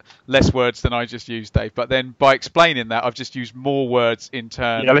less words than I just used, Dave. But then by explaining that, I've just used more words in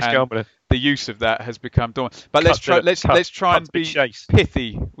turn. Yeah, let's go on with it. The use of that has become dormant. But let's try and be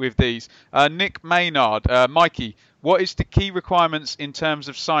pithy with these. Nick Maynard, Mikey, what is the key requirements in terms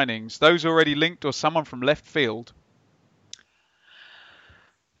of signings? Those already linked or someone from left field?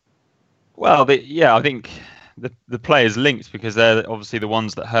 Well, I think the players linked, because they're obviously the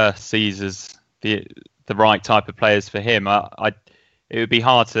ones that Hurst sees as the right type of players for him. It would be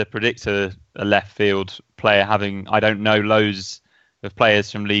hard to predict a left field player having, I don't know, loads of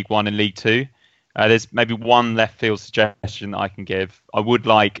players from League One and League Two. There's maybe one left field suggestion that I can give. I would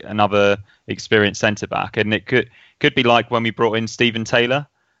like another experienced centre back, and it could be like when we brought in Stephen Taylor.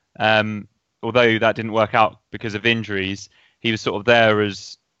 Although that didn't work out because of injuries, he was sort of there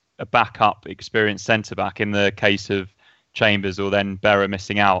as a backup experienced centre back in the case of Chambers or then Berra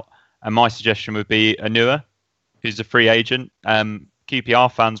missing out. And my suggestion would be Anua, who's a free agent.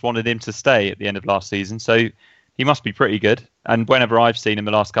 QPR fans wanted him to stay at the end of last season, so he must be pretty good. And whenever I've seen him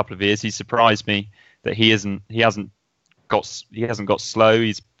the last couple of years, he's surprised me that he hasn't got slow.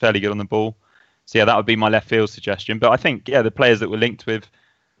 He's fairly good on the ball. So yeah, that would be my left field suggestion. But I think the players that we're linked with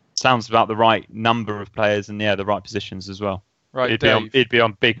sounds about the right number of players and the right positions as well. Right, it'd be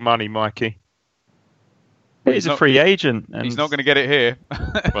on big money, Mikey. He's a free agent. And he's not going to get it here.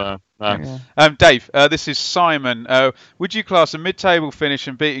 Well, no. Dave, this is Simon. Would you class a mid-table finish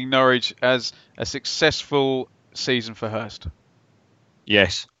and beating Norwich as a successful season for Hurst?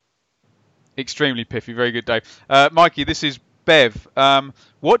 Yes. Extremely pithy. Very good, Dave. Mikey, this is Bev.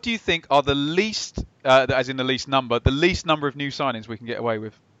 What do you think are the least, as in the least number of new signings we can get away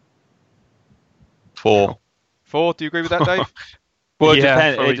with? 4. 4? Do you agree with that, Dave? Well, it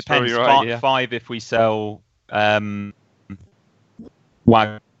depends. Right, yeah. 5 if we sell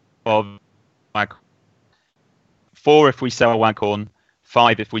Wag. 4 if we sell Waghorn.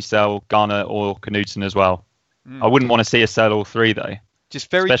 5 if we sell Garner or Knudsen as well. I wouldn't want to see us sell all 3 though.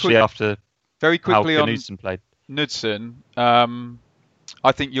 Just especially after very quickly how on Knudsen played. Knudsen,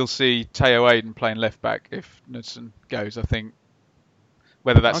 I think you'll see Teo Aiden playing left back if Knudsen goes. I think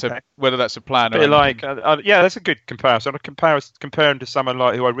whether that's a plan. Or like that's a good comparison. I compare him to someone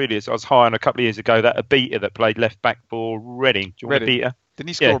like who I was high on a couple of years ago. That Abita that played left back for Reading. Do you want Abita? Didn't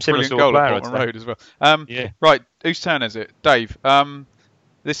he score a brilliant goal at Portman Road as well? Right, whose turn is it? Dave.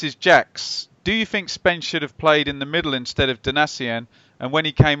 This is Jax. Do you think Spence should have played in the middle instead of Donacien? And when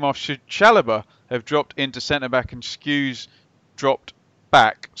he came off, should Chalobah have dropped into centre-back and Skews dropped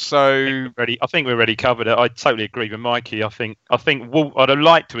back? So I think we've already covered it. I totally agree with Mikey. I think I'd have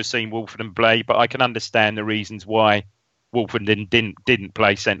liked to have seen Wolford play, but I can understand the reasons why Wolford didn't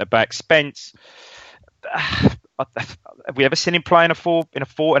play centre-back. Spence, have we ever seen him play in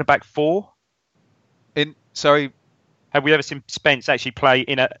a back four? Have we ever seen Spence actually play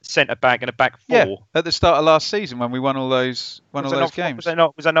in a centre-back and a back four? Yeah, at the start of last season when we won all those games.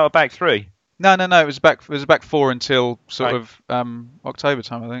 Was that not a back three? No. It was a back 4 until sort of October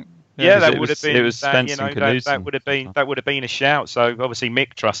time, I think. Yeah, that would have been. It was Spence and Knudsen. That would have been a shout. So obviously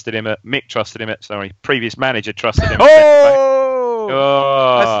Mick trusted him. Previous manager trusted him.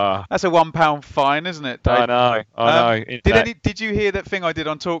 That's a £1 fine, isn't it, Dave? I know. Did you hear that thing I did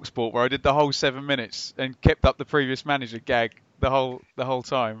on TalkSport where I did the whole 7 minutes and kept up the previous manager gag the whole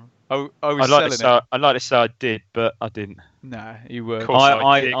time? I was selling it. I'd like to say I did, but I didn't. Nah, you were. Of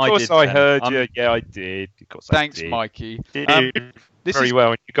course I heard you. Yeah, I did. Thanks, Mikey. You did very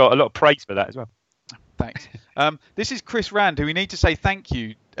well, and you got a lot of praise for that as well. Thanks. This is Chris Rand, who we need to say thank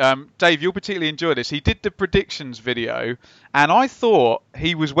you. Dave, you'll particularly enjoy this. He did the predictions video, and I thought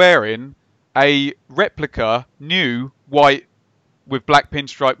he was wearing a replica new white with black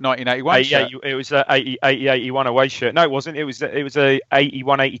pinstripe 1981 shirt. It was a 80-81 away shirt. No, it wasn't. It was a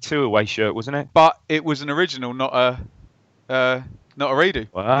 81-82 away shirt, wasn't it? But it was an original, not a Not a redo.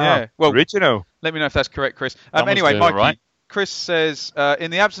 Wow. Yeah. Well, Original. let me know if that's correct, Chris. Someone's Anyway, doing Mikey, all right. Chris says,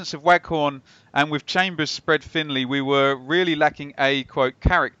 in the absence of Waghorn and with Chambers spread thinly, we were really lacking a, quote,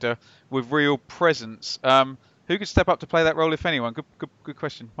 character with real presence. Who could step up to play that role, if anyone? Good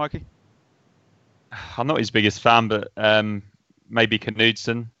question. Mikey? I'm not his biggest fan, but maybe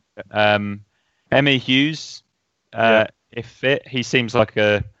Knudsen. Emmy Hughes, if fit, he seems like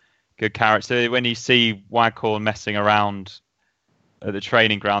a good character. When you see Waghorn messing around at the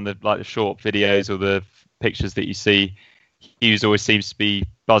training ground, the short videos or the pictures that you see, Hughes always seems to be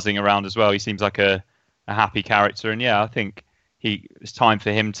buzzing around as well. He seems like a happy character, and I think it's time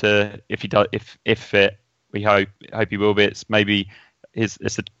for him to, if fit, we hope he will be. It's maybe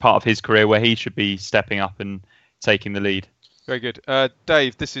it's a part of his career where he should be stepping up and taking the lead. Very good.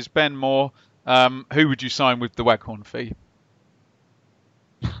 Dave, this is Ben Moore. Who would you sign with the Waghorn fee?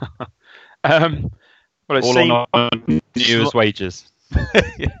 Well, it All seems, on New Year's wages.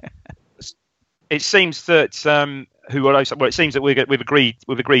 it seems that it seems that we've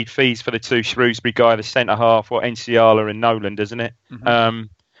agreed fees for the two Shrewsbury guy, the centre half, Enciala and Nolan, doesn't it? Mm-hmm.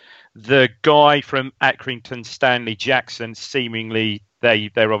 The guy from Accrington, Stanley Jackson, seemingly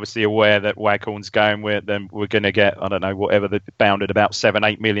they're obviously aware that Waghorn's going with them. We're going to get, I don't know, whatever, they're bounded about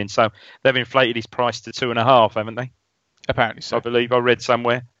 7-8 million. So they've inflated his price to 2.5, haven't they? Apparently so. I believe I read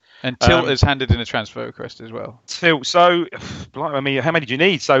somewhere. And Tilt has handed in a transfer request as well. Tilt. So, I mean, how many do you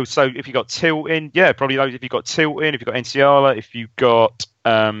need? So if you got Tilt in, probably those. If you got Tilt in, if you got Enciala, if you got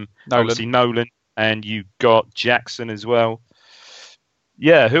obviously Nolan, and you got Jackson as well.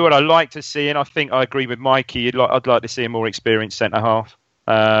 Yeah, who would I like to see? And I think I agree with Mikey. I'd like to see a more experienced centre half.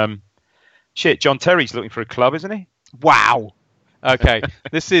 John Terry's looking for a club, isn't he? Wow. Okay,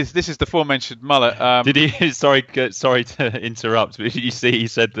 this is the aforementioned mullet. Did he? Sorry to interrupt. But did you see? He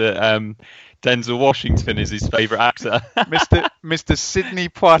said that Denzel Washington is his favourite actor. Mr. Sidney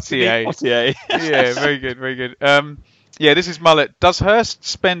Poitier. Yeah, very good, very good. This is mullet. Does Hurst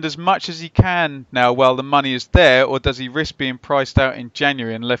spend as much as he can now while the money is there, or does he risk being priced out in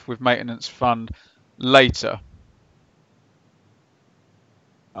January and left with maintenance fund later?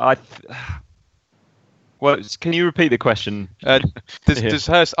 Well, can you repeat the question? Does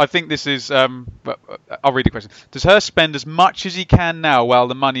Hurst? I think this is. I'll read the question. Does Hurst spend as much as he can now while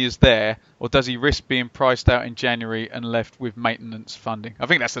the money is there, or does he risk being priced out in January and left with maintenance funding? I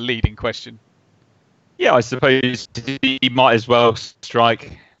think that's a leading question. Yeah, I suppose he might as well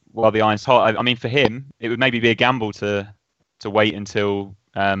strike while the iron's hot. I mean, for him, it would maybe be a gamble to wait until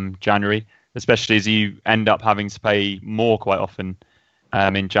January, especially as you end up having to pay more quite often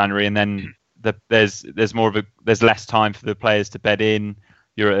in January, and then there's less time for the players to bed in.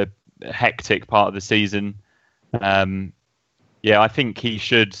 You're at a hectic part of the season. I think he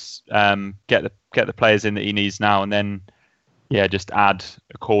should get the players in that he needs now, and then just add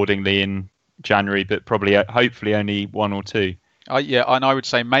accordingly in January, but probably hopefully only one or two. And I would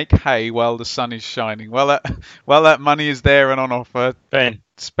say make hay while the sun is shining. While that money is there and on offer, Ben,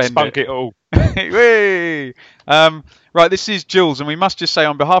 spunk it all. Right, this is Jules, and we must just say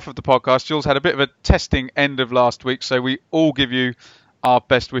on behalf of the podcast, Jules had a bit of a testing end of last week, so we all give you our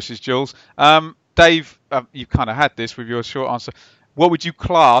best wishes, Jules. Dave, you kind of had this with your short answer. What would you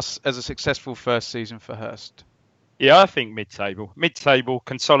class as a successful first season for Hurst? Yeah, I think mid-table,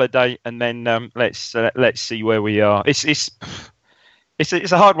 consolidate, and then let's see where we are. It's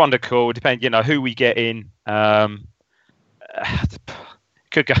a hard one to call. It depends, who we get in.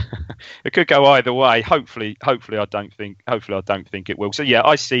 It could go either way. Hopefully I don't think it will. So yeah,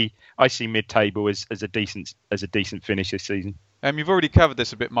 I see mid-table as a decent finish this season. You've already covered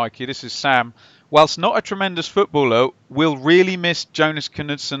this a bit, Mikey. This is Sam. Whilst not a tremendous footballer, we'll really miss Jonas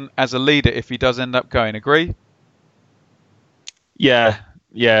Knudsen as a leader if he does end up going. Agree? Yeah,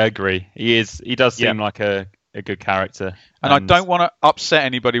 agree. He does seem like a good character. And I don't want to upset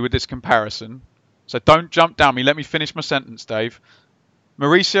anybody with this comparison, so don't jump down me. Let me finish my sentence, Dave.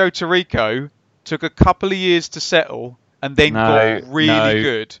 Mauricio Taricco took a couple of years to settle and then got really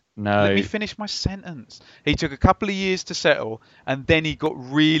good. No. Let me finish my sentence. He took a couple of years to settle and then he got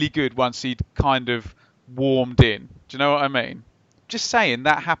really good once he'd kind of warmed in. Do you know what I mean? Just saying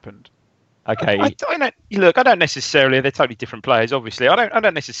that happened. Okay. I don't necessarily. They're totally different players. Obviously, I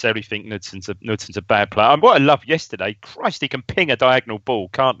don't necessarily think Knudsen's a bad player. And what I loved yesterday, Christ, he can ping a diagonal ball,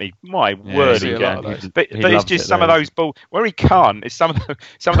 can't he? My word, he can. But it's just some of those balls where he can't. It's some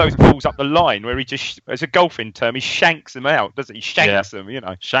of those balls up the line where he just, as a golfing term, he shanks them out, doesn't he? Shanks them,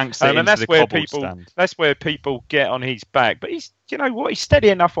 Shanks them into the cobble stand. That's where people get on his back. But he's, he's steady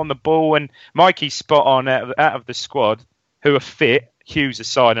enough on the ball. And Mikey's spot on out of the squad who are fit. Hughes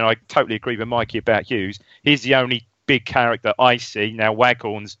aside, and I totally agree with Mikey about Hughes, he's the only big character I see. Now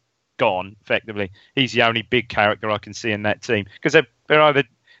Waghorn's gone, effectively. He's the only big character I can see in that team. Because they're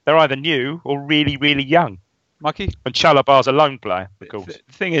either new or really, really young. Mikey? And Chalabar's a lone player, of course.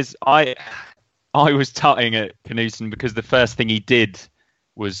 The thing is, I was tutting at Knutson because the first thing he did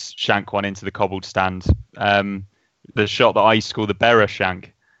was shank one into the cobbled stand. The shot that I used to call the Berra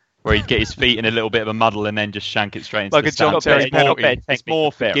shank, where he'd get his feet in a little bit of a muddle and then just shank it straight into like the a John stand. Terry penalty. It's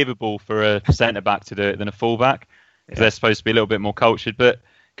more forgivable for a centre-back to do it than a full-back, because they're supposed to be a little bit more cultured. But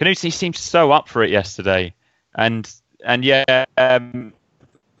Knutson, he seemed so up for it yesterday. And yeah,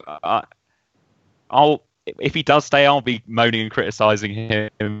 I'll... If he does stay, I'll be moaning and criticising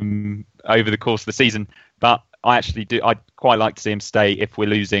him over the course of the season. But I'd quite like to see him stay if we're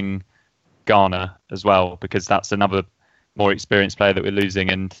losing Garner as well, because that's another more experienced player that we're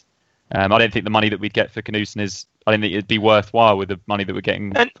losing. And I don't think the money that we'd get for Knutson I don't think it'd be worthwhile with the money that we're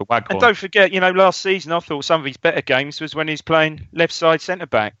getting for Waghorn. And don't forget, last season I thought some of his better games was when he's playing left side centre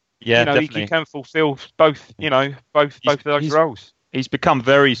back. Yeah, definitely. He can fulfil both of those roles. He's become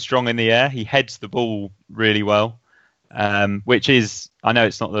very strong in the air. He heads the ball really well, which is, I know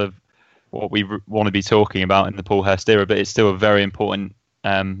it's not what we want to be talking about in the Paul Hurst era, but it's still a very important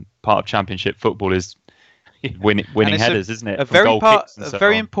part of Championship football is winning headers, isn't it? A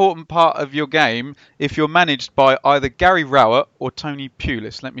very important part of your game if you're managed by either Gary Rowett or Tony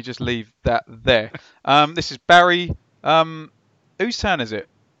Pulis. Let me just leave that there. This is Barry. Whose turn is it?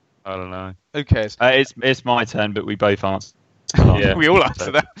 I don't know. Who cares? It's my turn, but we both answer. Yeah. We all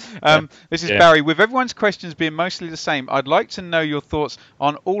answer that. This is Barry. With everyone's questions being mostly the same, I'd like to know your thoughts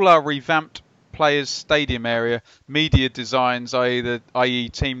on all our revamped players' stadium area, media designs, i.e.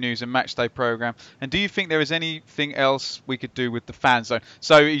 team news and matchday program. And do you think there is anything else we could do with the fan zone?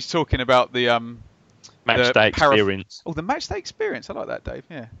 So he's talking about the matchday experience. The matchday experience. I like that, Dave.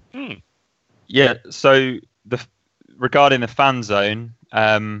 Yeah. Yeah. So regarding the fan zone,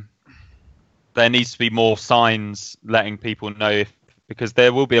 there needs to be more signs letting people know because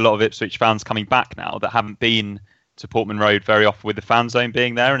there will be a lot of Ipswich fans coming back now that haven't been to Portman Road very often with the fan zone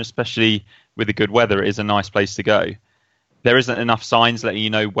being there, and especially with the good weather, it is a nice place to go. There isn't enough signs letting you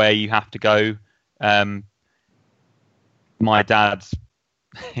know where you have to go. My dad,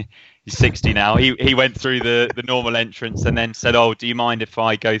 he's 60 now. He went through the normal entrance and then said, "Oh, do you mind if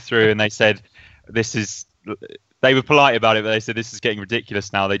I go through?" And they said, They were polite about it, but they said this is getting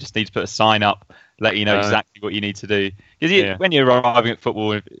ridiculous now. They just need to put a sign up, let you know exactly what you need to do. Because when you're arriving at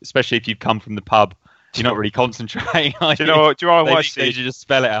football, especially if you've come from the pub, you're not really concentrating. Do you know what I want to see? You just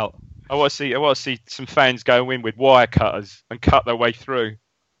spell it out. I want to see some fans go in with wire cutters and cut their way through.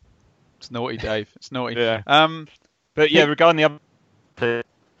 It's naughty, Dave. It's naughty. Yeah. But yeah, regarding the other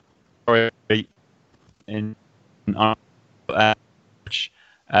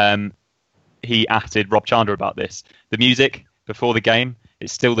he asked Rob Chandler about this. The music before the game,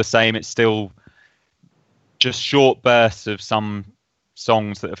 it's still the same. It's still just short bursts of some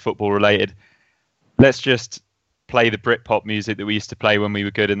songs that are football related. Let's just play the Britpop music that we used to play when we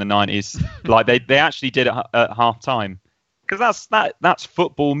were good in the 90s. Like they actually did it at half time, because that's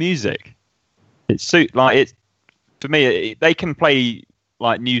football music. For me. They can play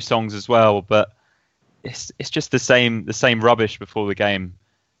like new songs as well, but it's just the same rubbish before the game.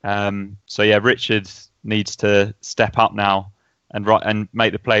 So yeah, Richard needs to step up now and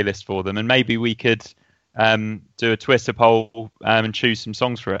make the playlist for them, and maybe we could do a Twitter poll and choose some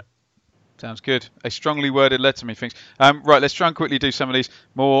songs for it. Sounds good. A strongly worded letter, methinks. Right, let's try and quickly do some of these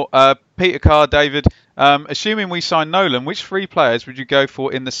more. Peter Carr, David, assuming we sign Nolan, which 3 players would you go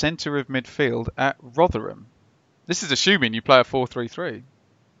for in the centre of midfield at Rotherham? This is assuming you play a 4-3-3.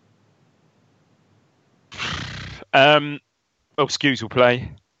 Skews will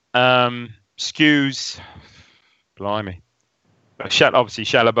play. Skews, blimey. Obviously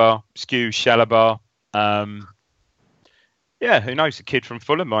Chalabar, Skews, Chalabar. Who knows? A kid from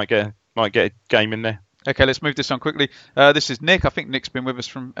Fulham might get a game in there. Okay, let's move this on quickly. This is Nick. I think Nick's been with us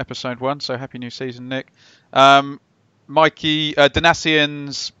from episode 1, so happy new season, Nick. Mikey,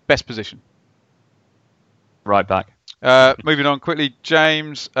 Danassian's best position. Right back. Moving on quickly,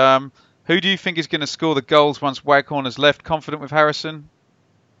 James. Who do you think is going to score the goals once Waghorn has left? Confident with Harrison?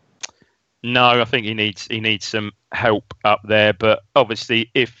 No, I think he needs some help up there. But obviously,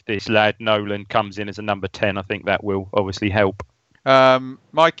 if this lad Nolan comes in as a number 10, I think that will obviously help.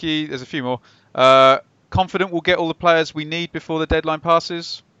 Mikey, there's a few more. Confident we'll get all the players we need before the deadline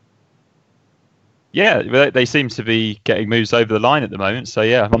passes? Yeah, they seem to be getting moves over the line at the moment. So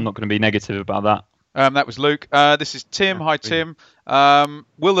yeah, I'm not going to be negative about that. That was Luke. This is Tim. Hi, Tim.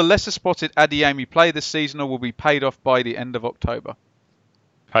 Will the lesser spotted Adeyemi play this season, or will be paid off by the end of October?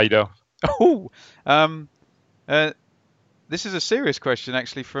 Paid off. Oh, This is a serious question,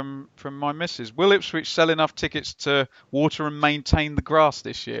 actually, from my missus. Will Ipswich sell enough tickets to water and maintain the grass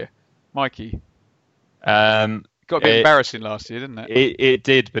this year? Mikey? Got a bit embarrassing last year, didn't it? It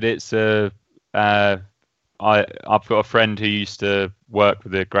did, but it's I've got a friend who used to work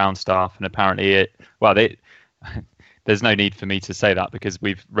with the ground staff, and apparently there's no need for me to say that because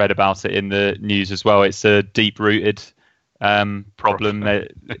we've read about it in the news as well. It's a deep-rooted problem.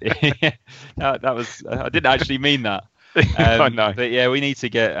 That was I didn't actually mean that. No. But yeah, we need to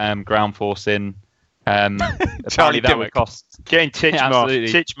get ground force in. Apparently that would cost. Getting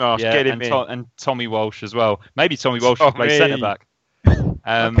Titchmarsh, get him in. And Tommy Walsh as well. Maybe Tommy Walsh should play centre back.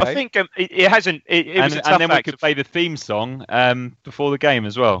 I think it hasn't. It was a tough and then we could play the theme song before the game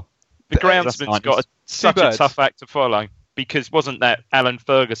as well. The groundsman's got such a tough act to follow. Because wasn't that Alan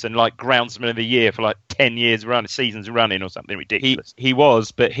Ferguson like groundsman of the year for like 10 years seasons running or something ridiculous? He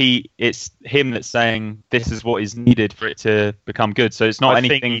was, but it's him that's saying this is what is needed for it to become good. So it's not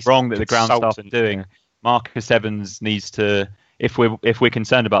anything wrong that the ground staff are doing. Yeah. Marcus Evans needs to, if we're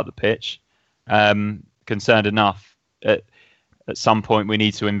concerned about the pitch, concerned enough, at some point we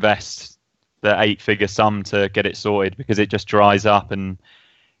need to invest the 8-figure sum to get it sorted because it just dries up and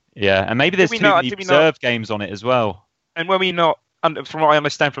maybe there's too many reserve games on it as well. And were we not, from what I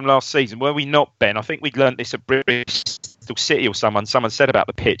understand from last season, were we not, Ben? I think we'd learnt this at Bristol City or someone said about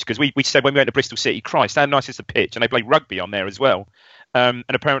the pitch, because we said when we went to Bristol City, Christ, how nice is the pitch? And they play rugby on there as well. And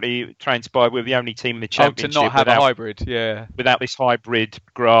apparently it transpired we're the only team in the Championship to not have a hybrid, without this hybrid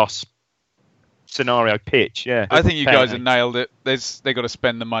grass scenario pitch. Yeah, I think you guys have nailed it. They got to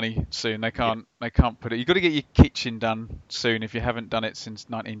spend the money soon. They can't put it. You've got to get your kitchen done soon if you haven't done it since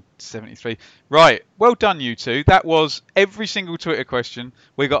 1973. Right, well done you two. That was every single Twitter question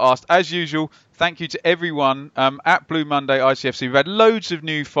we got asked. As usual, thank you to everyone at Blue Monday ICFC. We've had loads of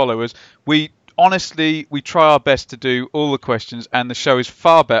new followers. Honestly, we try our best to do all the questions, and the show is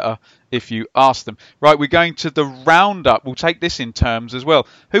far better if you ask them. Right, we're going to the roundup. We'll take this in terms as well.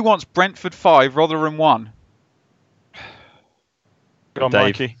 Who wants Brentford 5, Rotherham 1? Go on,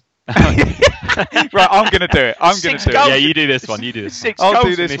 Mikey. Right, I'm going to do it. Yeah, you do this one. I'll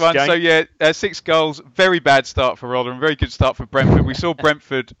do this one. Game. So, 6 goals. Very bad start for Rotherham. Very good start for Brentford. We saw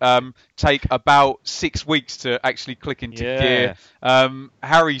Brentford take about 6 weeks to actually click into gear.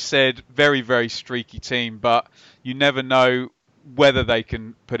 Harry said very, very streaky team, but you never know whether they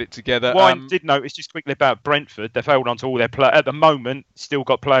can put it together. What I did notice just quickly about Brentford, they've held on to all their players. At the moment, still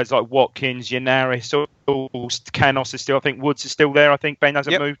got players like Watkins, Yanaris, Canos is still, I think Woods is still there. I think Ben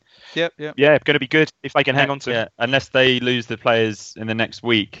hasn't moved. Yep. Yeah, going to be good if they can hang on to it. Unless they lose the players in the next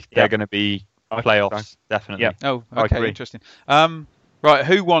week, they're going to be playoffs, definitely. Yeah. Oh, okay, interesting. Right,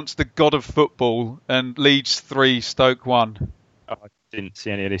 who wants the god of football and Leeds 3, Stoke 1? I didn't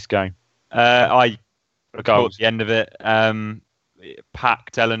see any of this game. I caught the end of it.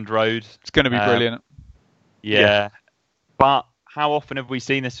 Packed Elland Road. It's going to be brilliant. Yeah. But how often have we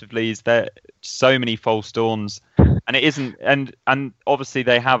seen this with Leeds? There are so many false dawns, and it isn't. And obviously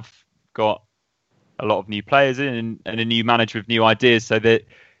they have got a lot of new players in and a new manager with new ideas, so that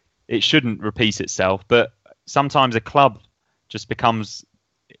it shouldn't repeat itself. But sometimes a club just becomes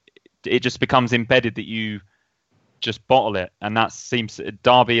embedded that you just bottle it, and that seems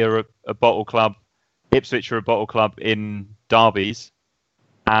Derby are a bottle club. Ipswich are a bottle club in derbies,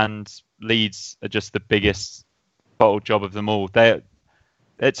 and Leeds are just the biggest bottle job of them all. They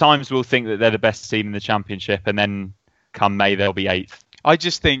at times will think that they're the best team in the Championship, and then come May they'll be 8th. I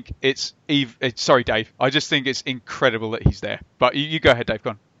just think sorry, Dave. I just think it's incredible that he's there. But you go ahead, Dave. Go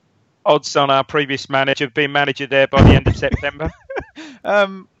on. Odds on our previous manager being manager there by the end of September?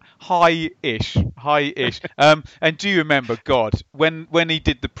 High-ish. And do you remember, God, when he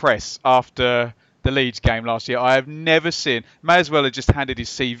did the press after the Leeds game last year, I have never seen. May as well have just handed his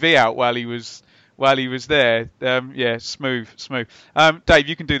CV out while he was there. Smooth. Dave,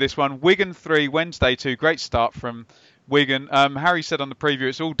 you can do this one. Wigan 3, Wednesday 2. Great start from Wigan. Harry said on the preview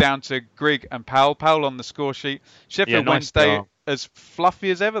it's all down to Grigg and Powell. Powell on the score sheet. Sheffield Wednesday as fluffy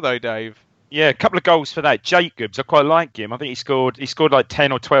as ever though, Dave. Yeah, a couple of goals for that. Jacobs, I quite like him. I think he scored like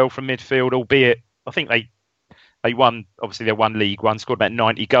 10 or 12 from midfield, albeit I think they won. Obviously, they won League One, scored about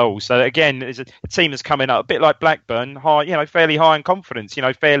 90 goals. So again, it's a team that's coming up a bit like Blackburn, high, fairly high in confidence.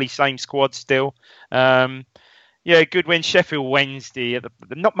 Fairly same squad still. Good win. Sheffield Wednesday.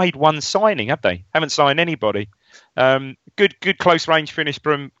 They've not made one signing, have they? Haven't signed anybody. Good close range finish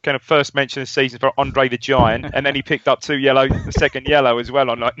from kind of first mention of the season for Andre the Giant, and then he picked up the second yellow as well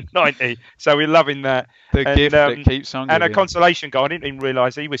on like 90. So we're loving that. The gift that keeps on giving. And a consolation goal. I didn't even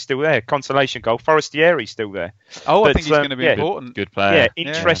realise he was still there. Consolation goal. Forestieri's still there. I think he's going to be important. Good player. Yeah,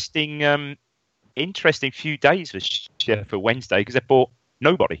 interesting interesting few days for Sheffield Wednesday because they bought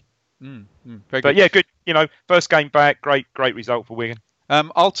nobody. Very But good. yeah, good. First game back, great result for Wigan.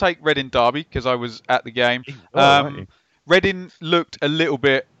 I'll take Reading Derby because I was at the game. Right. Reading looked a little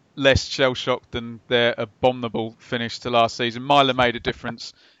bit less shell-shocked than their abominable finish to last season. Myler made a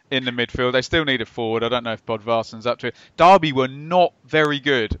difference in the midfield. They still need a forward. I don't know if Bodvarsson's up to it. Derby were not very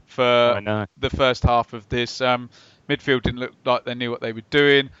good for the first half of this. Midfield didn't look like they knew what they were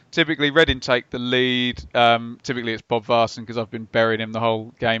doing. Typically, Reading take the lead. Typically, it's Bodvarsson because I've been burying him the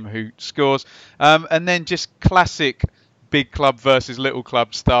whole game who scores. And then just classic big club versus little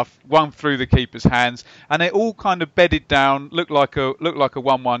club stuff, one through the keeper's hands, and it all kind of bedded down, looked like a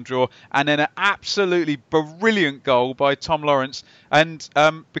 1-1 draw, and then an absolutely brilliant goal by Tom Lawrence. And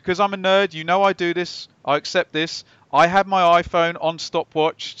because I'm a nerd, I do this, I accept this. I have my iPhone on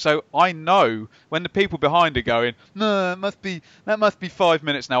stopwatch, so I know when the people behind are going, no, that must be 5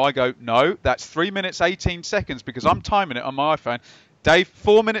 minutes now. I go, no, that's 3 minutes 18 seconds because I'm timing it on my iPhone. Dave,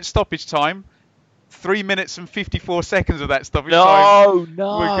 4 minute stoppage time. 3 minutes and 54 seconds of that stoppage time.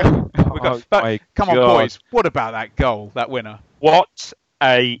 No. But come on, boys. What about that goal, that winner? What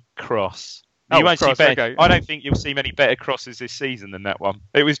a cross. You won't see better. Okay. I don't think you'll see many better crosses this season than that one.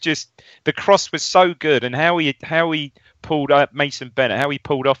 It was just the cross was so good, and how he pulled up Mason Bennett, how he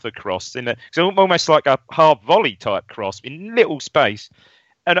pulled off the cross it's almost like a hard volley type cross in little space.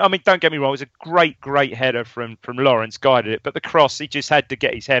 And I mean, don't get me wrong, it was a great header from Lawrence, guided it, but the cross, he just had to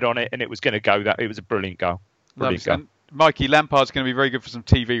get his head on it, and it was going to go. It was a brilliant goal. And Mikey, Lampard's going to be very good for some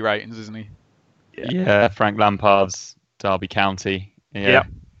TV ratings, isn't he? Yeah, Frank Lampard's Derby County. Yeah.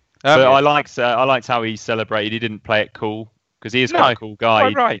 But I liked how he celebrated. He didn't play it cool because he is quite a cool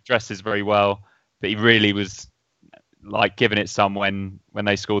guy. He dresses very well, but he really was like giving it some when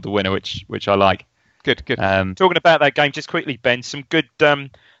they scored the winner, which I like. Good. Talking about that game, just quickly, Ben, some good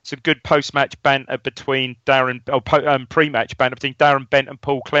post-match banter between pre-match banter between Darren Bent and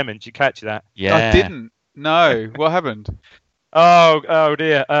Paul Clement. Did you catch that? Yeah, I didn't. No, what happened? Oh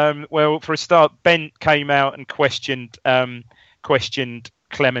dear. Well, for a start, Bent came out and questioned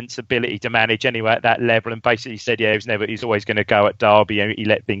Clement's ability to manage anyway at that level, and basically said, he's always going to go at Derby, and he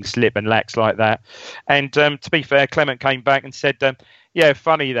let things slip and lax like that. And to be fair, Clement came back and said,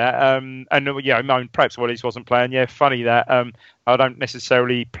 funny that, perhaps Wallace wasn't playing. Yeah, funny that I don't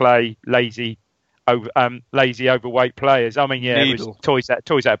necessarily play lazy, overweight players. I mean, it was toys out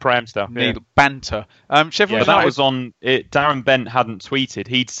of pram stuff. Needle banter. Sheffield United, that was on it. Darren Bent hadn't tweeted.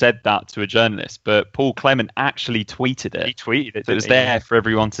 He'd said that to a journalist, but Paul Clement actually tweeted it. He tweeted it. So it was there for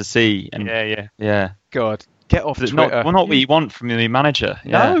everyone to see. And yeah. God, get off Twitter. Not what you want from the manager.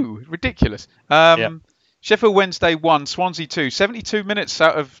 Yeah. No, ridiculous. Sheffield Wednesday 1, Swansea 2. 72 minutes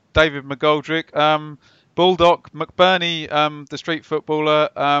out of David McGoldrick. Bulldog, McBurney, the street footballer,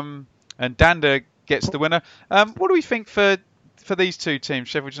 and Danda gets the winner. What do we think for these two teams,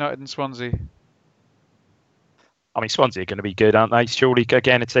 Sheffield United and Swansea? I mean, Swansea are going to be good, aren't they? Surely,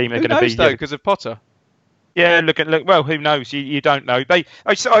 again, a team they're going to be. Though, because of Potter. Yeah, look. Well, who knows? You don't know. I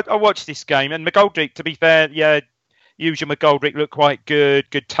watched this game, and McGoldrick, to be fair, usual McGoldrick looked quite good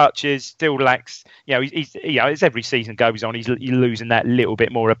touches, still lacks, he's as every season goes on, he's losing that little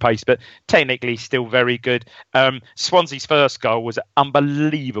bit more of pace, but technically still very good. Swansea's first goal was an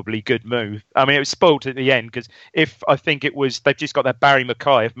unbelievably good move. I mean, it was spoiled at the end because they've just got that Barry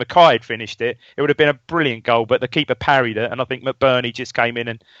Mackay. If Mackay had finished it, it would have been a brilliant goal, but the keeper parried it, and I think McBurney just came in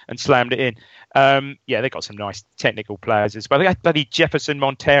and slammed it in. They've got some nice technical players as well. They had bloody Jefferson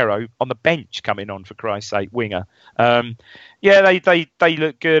Montero on the bench coming on, for Christ's sake, winger. They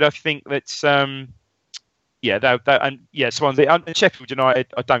look good. I think that's Swansea and Sheffield United.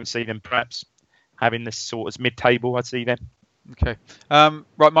 I don't see them perhaps having this sort of mid-table. I see them. Okay,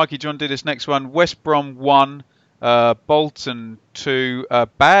 right, Mikey. Do you want to do this next one? West Brom 1, Bolton 2.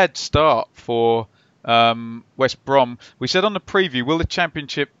 Bad start for West Brom. We said on the preview, will the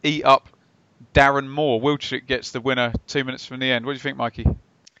Championship eat up Darren Moore? Wiltshire gets the winner 2 minutes from the end. What do you think, Mikey?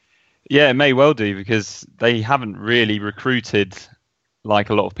 Yeah, it may well do because they haven't really recruited like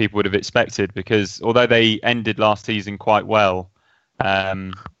a lot of people would have expected, because although they ended last season quite well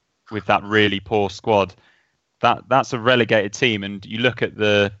with that really poor squad, that's a relegated team, and you look at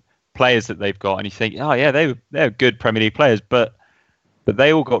the players that they've got and you think, oh yeah, they're good Premier League players, but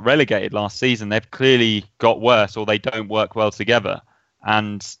they all got relegated last season. They've clearly got worse, or they don't work well together,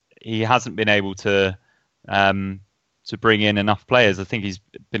 and he hasn't been able to bring in enough players. I think he's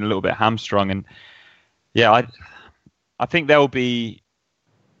been a little bit hamstrung, and I think they'll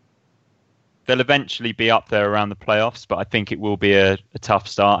eventually be up there around the playoffs, but I think it will be a tough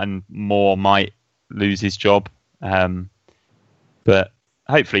start, and Moore might lose his job. But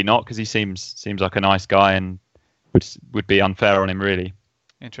hopefully not, because he seems like a nice guy and would be unfair on him, really.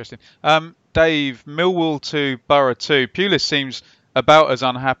 Interesting. Dave, Millwall 2, Borough 2. Pulis seems about as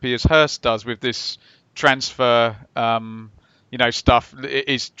unhappy as Hurst does with this transfer, stuff.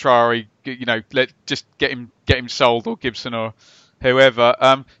 Is Traore, just get him sold, or Gibson or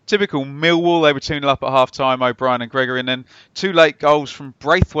whoever. Typical Millwall. They were 2-0 up at half time. O'Brien and Gregory, and then 2 late goals from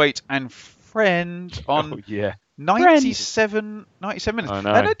Braithwaite and Friend on 97 minutes. I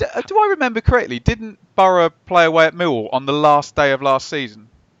know. And do I remember correctly? Didn't Borough play away at Millwall on the last day of last season?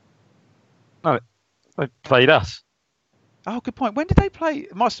 No, they played us. Oh, good point. When did they play?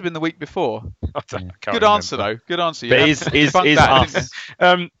 It must have been the week before. Good answer, though. Good answer. But is us?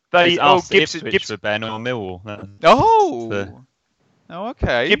 Gibson for Ben or Millwall? Oh,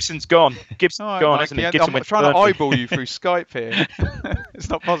 okay. Gibson's gone. Gibson's gone, hasn't he? I'm trying to eyeball you through Skype here. It's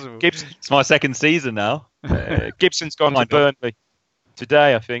not possible. It's my second season now. Gibson's gone to Burnley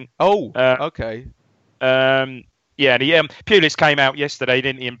today, I think. Oh, okay. Yeah, and Pulis came out yesterday,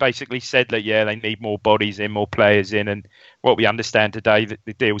 didn't he, and basically said that, they need more bodies in, more players in, and what we understand today, that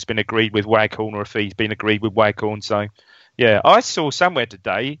the deal's been agreed with Waghorn, or a fee's been agreed with Waghorn. So, I saw somewhere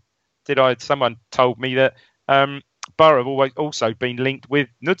today, someone told me that Borough have also been linked with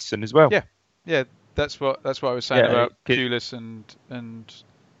Knudsen as well. Yeah, that's what I was saying about Pulis and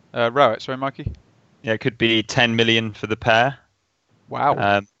Rowett. Sorry, Mikey? Yeah, it could be 10 million for the pair.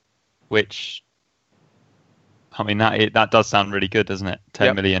 Wow. Which... I mean, that does sound really good, doesn't it?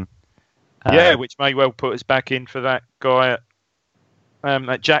 10 million. Which may well put us back in for that guy,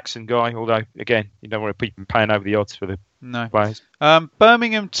 that Jackson guy. Although, again, you don't want to be paying over the odds for the players.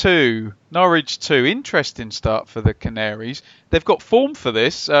 Birmingham 2, Norwich 2. Interesting start for the Canaries. They've got form for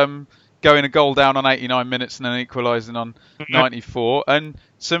this, going a goal down on 89 minutes and then equalising on 94. And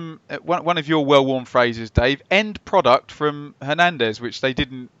one of your well-worn phrases, Dave, end product from Hernandez, which they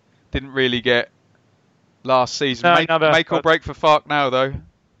didn't really get last season. Make or break for Farke now, though.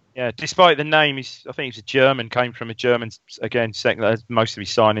 Yeah, despite the name, I think he's a German, came from a German, again, most of his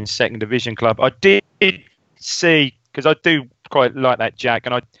signings, second division club. I did see, because I do quite like that Jack,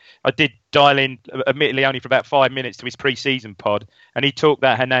 and I did dial in, admittedly only for about 5 minutes, to his pre-season pod, and he talked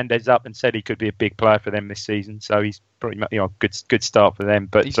that Hernandez up and said he could be a big player for them this season. So he's pretty much good start for them.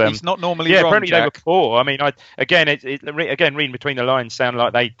 But he's not normally wrong, apparently Jack. they were poor. I mean, again, reading between the lines, sound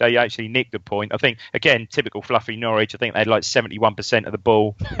like they actually nicked the point. I think, again, typical fluffy Norwich. I think they had like 71% of the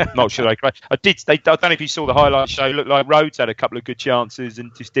ball. Not sure they. I don't know if you saw the highlight show. Looked like Rhodes had a couple of good chances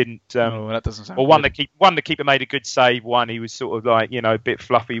and just didn't. That doesn't sound. Or one the keeper made a good save. One he was sort of like a bit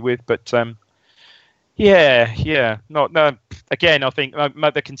fluffy with, but. Again, I think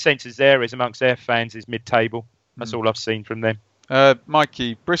the consensus there is amongst their fans is mid-table. That's all I've seen from them.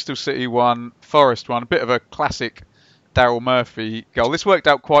 Mikey, Bristol City 1, Forest 1. A bit of a classic Daryl Murphy goal. This worked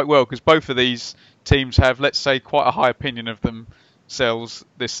out quite well because both of these teams have, let's say, quite a high opinion of themselves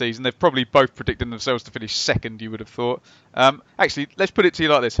this season. They've probably both predicted themselves to finish second, you would have thought. Actually, let's put it to you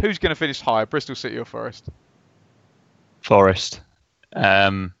like this. Who's going to finish higher, Bristol City or Forest? Forest.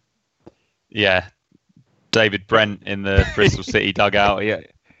 David Brent in the Bristol City dugout. Yeah.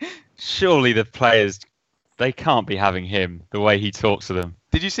 Surely the players, they can't be having him the way he talks to them.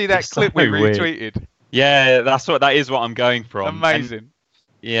 Did you see that clip we retweeted? Yeah, that is what I'm going from. Amazing.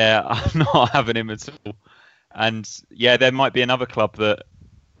 And, I'm not having him at all. And there might be another club that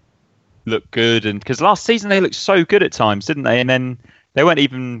look good, and because last season they looked so good at times, didn't they? And then they weren't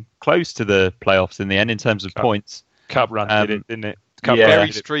even close to the playoffs in the end in terms of points. Cup run didn't it?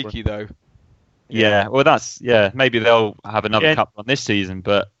 Very streaky though. Yeah, well, maybe they'll have another cup run this season,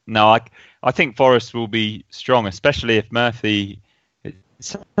 but no, I think Forest will be strong, especially if Murphy. It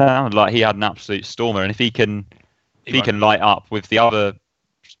sounded like he had an absolute stormer, and if he can light up with the other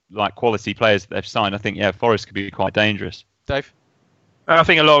quality players that they've signed, I think Forest could be quite dangerous. Dave? I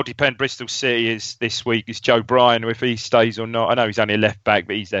think a lot will depend. Bristol City this week is Joe Bryan, if he stays or not. I know he's only a left back,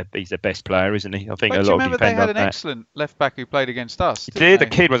 but he's their best player, isn't he? I think a lot will depend on that. Remember they had an excellent left back who played against us. The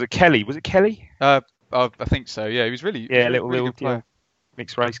kid, was it Kelly? Was it Kelly? I think so. Yeah, he was really little good player.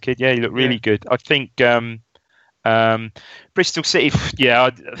 Mixed race kid. Yeah, he looked really good. I think Bristol City,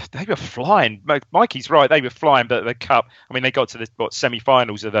 they were flying. Mikey's right, they were flying, but the cup, I mean, they got to the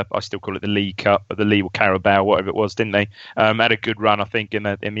semi-finals of I still call it the League Cup, or the League or Carabao, whatever it was, didn't they? Had a good run, I think, in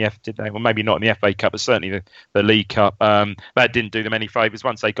the F, did they? Well, maybe not in the FA Cup, but certainly the League Cup. That didn't do them any favours.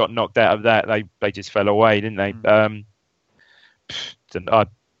 Once they got knocked out of that, they just fell away, didn't they?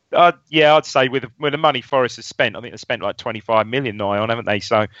 I'd say with the money Forest has spent, I think they spent like 25 million now on, haven't they?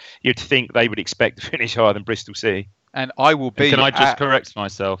 So you'd think they would expect to finish higher than Bristol City. And I will be. Can I just correct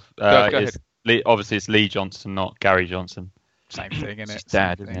myself? Go ahead. Obviously, it's Lee Johnson, not Gary Johnson. Same thing, isn't It's it?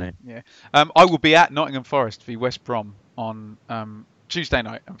 dad, Same isn't thing. it? Yeah. I will be at Nottingham Forest v West Brom on Tuesday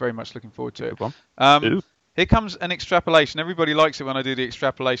night. I'm very much looking forward to it. Good one. Um, here comes an extrapolation. Everybody likes it when I do the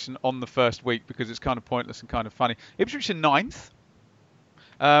extrapolation on the first week because it's kind of pointless and kind of funny. Ipswich are 9th.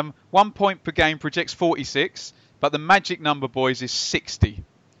 1 point per game projects 46, but the magic number, boys, is 60.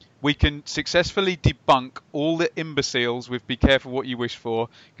 We can successfully debunk all the imbeciles with be careful what you wish for,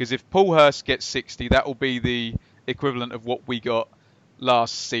 because if Paul Hurst gets 60, that will be the equivalent of what we got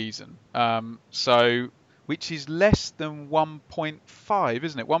last season. Which is less than 1.5,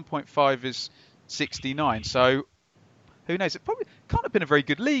 isn't it? 1.5 is 69. So who knows? It probably can't have been a very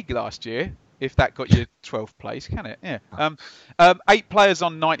good league last year if that got you 12th place, can it? Yeah. 8 players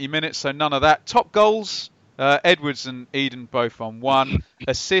on 90 minutes, so none of that. Top goals, Edwards and Eden both on 1.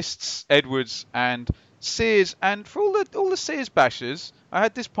 Assists, Edwards and Sears. And for all the Sears bashers, I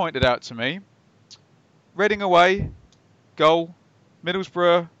had this pointed out to me. Reading away, goal.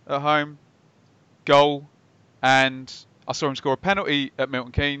 Middlesbrough at home, goal. And I saw him score a penalty at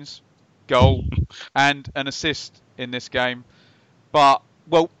Milton Keynes, goal, and an assist in this game. But,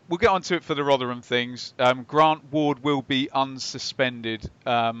 well, we'll get onto it for the Rotherham things. Grant Ward will be unsuspended.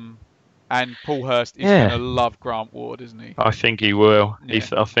 And Paul Hurst is going to love Grant Ward, isn't he? I think he will. Yeah.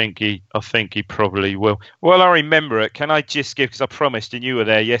 I think he probably will. Well, I remember it. Can I just give, because I promised, and you were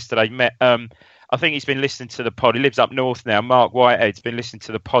there yesterday, met. I think he's been listening to the pod. He lives up north now. Mark Whitehead's been listening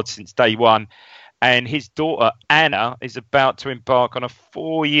to the pod since day one. And his daughter, Anna, is about to embark on a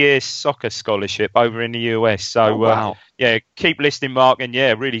 4-year soccer scholarship over in the US. So, wow. Keep listening, Mark. And,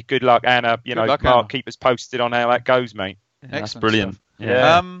 really good luck, Anna. Good luck, Mark, Anna. Keep us posted on how that goes, mate. That's brilliant. Stuff.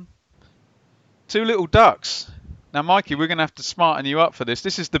 Yeah. Two little ducks. Now, Mikey, we're going to have to smarten you up for this.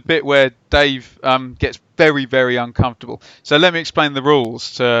 This is the bit where Dave gets very, very uncomfortable. So let me explain the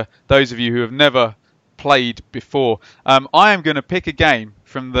rules to those of you who have never played before. I am going to pick a game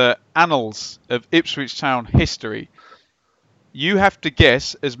from the annals of Ipswich Town history. You have to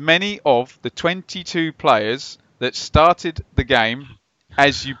guess as many of the 22 players that started the game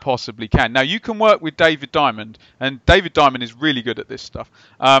as you possibly can. Now, you can work with David Diamond, and David Diamond is really good at this stuff.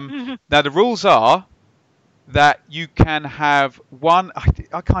 Now, the rules are that you can have one...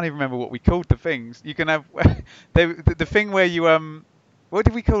 I can't even remember what we called the things. You can have... the thing where you... what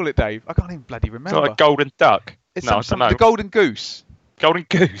did we call it, Dave? I can't even bloody remember. It's like a golden duck. It's I don't know. the golden goose. Golden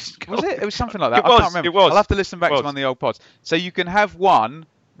goose. Was it? It was something like that. It was, I can't remember. it was. I'll have to listen back It to was. one of the old pods. So you can have one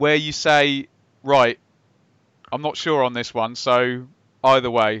where you say, right, I'm not sure on this one, so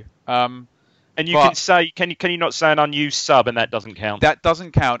either way. And you But- can say, can you not say an unused sub, and that doesn't count? That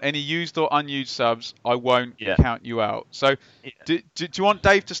doesn't count. Any used or unused subs, I won't count you out. So Yeah. do you want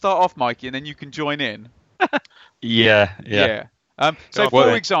Dave to start off, Mikey, and then you can join in? Yeah. So, Well,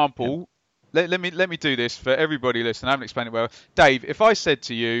 for example, let me do this for everybody listening. I haven't explained it well. Dave, if I said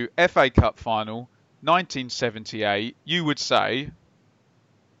to you, FA Cup final, 1978, you would say,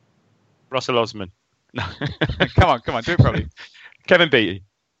 Russell Osman. No. come on, do it properly. Kevin Beattie.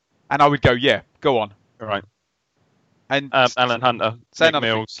 And I would go, yeah, go on. All right. And Alan Hunter. say Nick another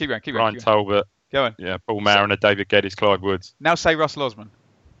thing. Mills. Keep going. Ryan Talbot. Go on. Yeah, Paul Mariner, David Geddes, Clive Woods. Now say Russell Osman.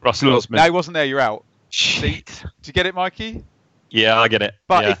 Russell Osman. No, he wasn't there. You're out. Shit. Did you get it, Mikey? Yeah, I get it.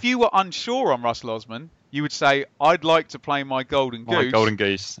 But yeah. if you were unsure on Russell Osman, you would say, I'd like to play my golden My goose, golden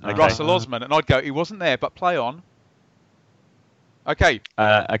goose. Okay. Russell Osman. And I'd go, he wasn't there, but play on. Okay.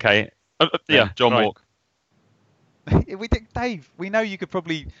 Okay. John right. Walk. Dave, we know you could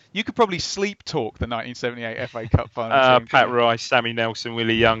probably sleep talk the 1978 FA Cup final. team, Pat couldn't you? Rice, Sammy Nelson,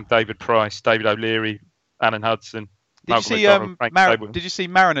 Willie Young, David Price, David O'Leary, Alan Hudson. Did Malcolm you see McDonald, Frank Stable. Did you see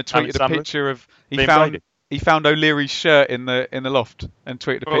Mariner Alan tweeted a Sunderland? picture of Liam Brady. he found O'Leary's shirt in the loft and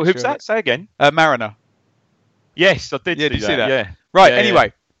tweeted a picture. Well, who's of that? it. Say again. Mariner. Yes, I did. Yeah, see did you see that? Yeah. Right. Yeah,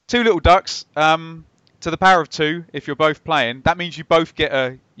 anyway, two little ducks. To the power of two, if you're both playing, that means you both get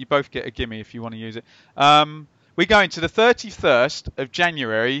a gimme if you want to use it. We're going to the 31st of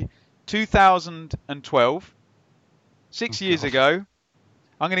January, 2012. 6 years ago.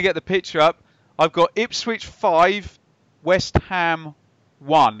 I'm going to get the picture up. I've got Ipswich 5, West Ham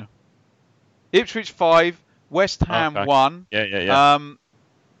 1. Ipswich 5, West Ham Okay. 1. Yeah.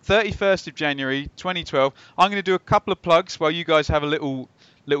 31st of January 2012. I'm going to do a couple of plugs while you guys have a little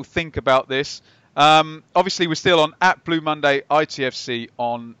think about this. Obviously, we're still on at Blue Monday ITFC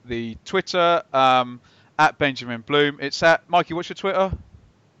on the Twitter, at Benjamin Bloom. It's at Mikey. What's your Twitter?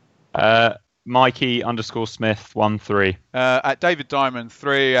 Mikey_Smith13. At David Diamond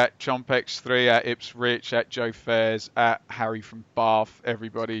 3, at Chompex 3, at Ipswich, at Joe Fairs, at Harry from Bath.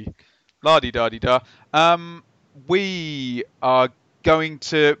 Everybody, la di da di da. We are going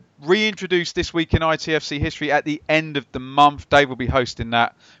to reintroduce This Week in ITFC history at the end of the month. Dave will be hosting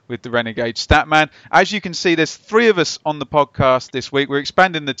that with the Renegade Statman. As you can see, there's 3 of us on the podcast this week. We're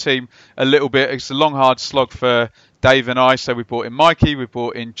expanding the team a little bit. It's a long, hard slog for Dave and I. So we brought in Mikey, we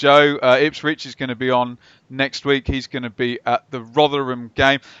brought in Joe. Ipswich is going to be on next week. He's going to be at the Rotherham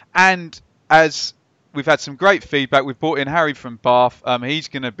game. And as we've had some great feedback, we've brought in Harry from Bath. He's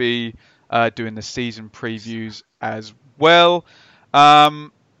going to be doing the season previews as well.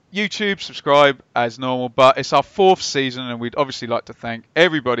 YouTube, subscribe as normal, but it's our 4th season, and we'd obviously like to thank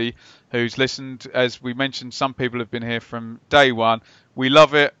everybody who's listened. As we mentioned, some people have been here from day one. We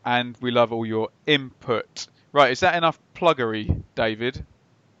love it, and we love all your input. Right, is that enough pluggery, David?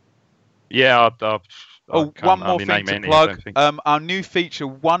 Yeah, one more thing to plug. Our new feature,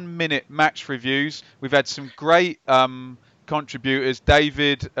 1 minute match reviews. We've had some great contributors,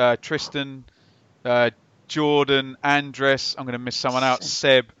 David, Tristan, Jordan, Andres, I'm going to miss someone out,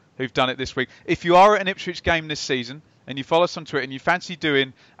 Seb, who've done it this week. If you are at an Ipswich game this season and you follow us on Twitter and you fancy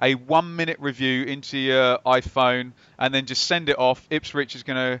doing a 1 minute review into your iPhone and then just send it off, Ipswich is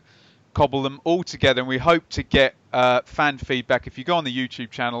going to cobble them all together, and we hope to get fan feedback. If you go on the YouTube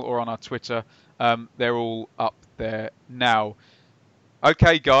channel or on our Twitter, they're all up there now.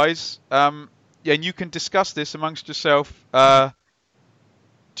 Okay, guys, and you can discuss this amongst yourself.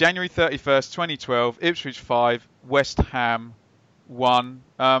 January 31st, 2012, Ipswich 5, West Ham 1.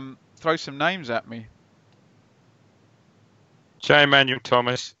 Throw some names at me. J. Emmanuel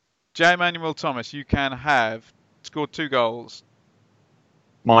Thomas. J. Emmanuel Thomas, you can have scored 2 goals.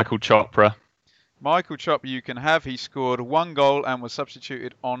 Michael Chopra. Michael Chopra, you can have. He scored 1 goal and was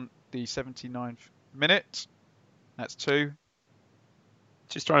substituted on the 79th minute. That's 2.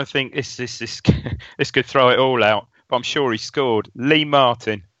 Just trying to think, this could throw it all out, but I'm sure he scored. Lee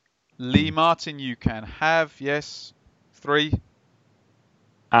Martin. Lee Martin, you can have. Yes. 3.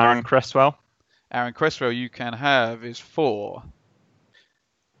 Aaron Cresswell. Aaron Cresswell, you can have, is 4.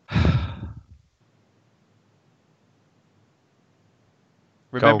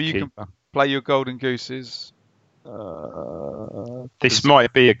 Remember, you can play your golden gooses. This might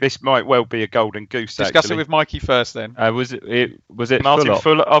well be a golden goose. Discuss it with Mikey first, then. Was it Martin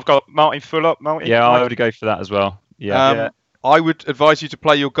Fullop? I've got Martin Fullop. Yeah, I would go for that as well. Yeah. I would advise you to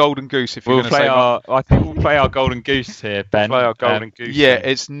play your golden goose if you're going to say. I think we'll play our golden goose here, Ben. Play our golden goose. Yeah,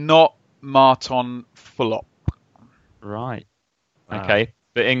 it's not Martin Fullop. Right. Okay,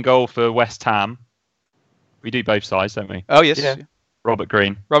 but in goal for West Ham, we do both sides, don't we? Oh yes. Yeah. Robert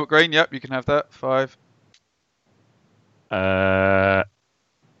Green. Yep, you can have that. 5.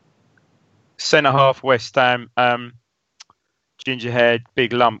 Centre half West Ham. Gingerhead,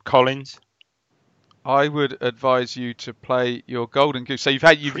 big lump Collins. I would advise you to play your golden goose. So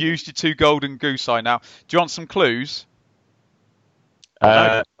you've used your 2 golden goose eye now. Do you want some clues?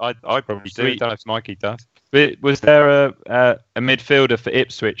 I probably do. I don't know if Mikey does. But was there a midfielder for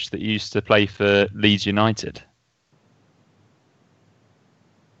Ipswich that used to play for Leeds United?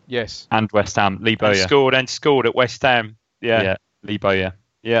 Yes. And West Ham, Lee Bowyer. And scored at West Ham. Yeah. Lee Bowyer.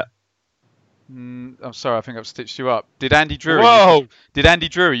 Yeah. I'm sorry, I think I've stitched you up. Did Andy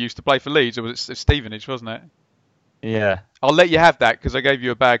Drury used to play for Leeds, or was it Stevenage, wasn't it? Yeah. I'll let you have that because I gave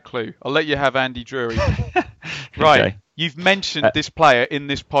you a bad clue. I'll let you have Andy Drury. Right. Okay. You've mentioned this player in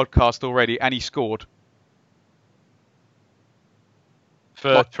this podcast already, and he scored.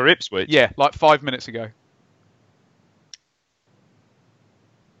 For Ipswich? Yeah, like 5 minutes ago.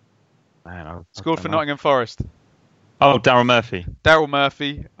 Man, scored for Nottingham Forest. Oh, Daryl Murphy. Daryl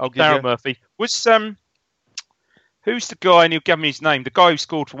Murphy. Daryl Murphy. Was who's the guy? And he'll give me his name. The guy who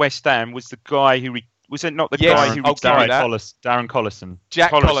scored for West Ham was the guy who was it not the guy who Darren Collison.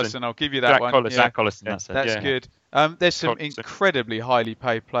 Jack Collison. I'll give you that one. Jack Collison. That's it. That's good. There's some incredibly highly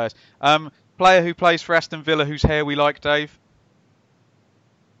paid players. Player who plays for Aston Villa, whose hair we like, Dave.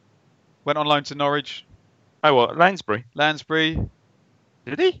 Went on loan to Norwich. Oh, what? Lansbury.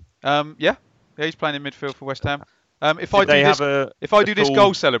 Did he? Yeah, he's playing in midfield for West Ham. If I do this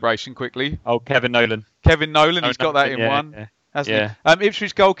goal celebration quickly. Oh, Kevin Nolan. He's got that in one. Hasn't he?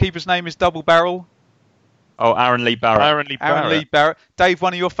 Ipswich goalkeeper's name is Double Barrel. Oh, Aaron Lee Barrett. Dave,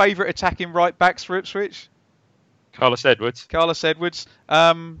 one of your favourite attacking right backs for Ipswich? Carlos Edwards.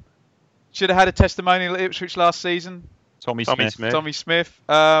 Should have had a testimonial at Ipswich last season. Tommy Smith.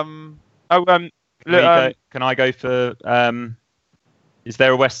 Can I go for? Is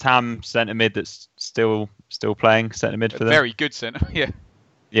there a West Ham centre mid that's still playing centre mid for them? Very good centre, yeah.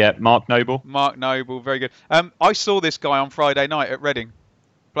 Yeah, Mark Noble, very good. I saw this guy on Friday night at Reading.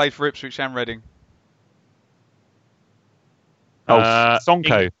 Played for Ipswich and Reading.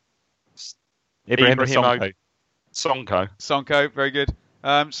 Sonko. Ibrahim Sonko. Sonko, very good.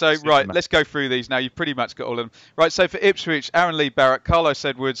 Right, let's go through these now. You've pretty much got all of them. Right, so for Ipswich, Aaron Lee Barrett, Carlos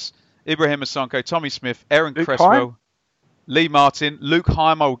Edwards, Ibrahim Sonko, Tommy Smith, Aaron Cresswell, Lee Martin, Luke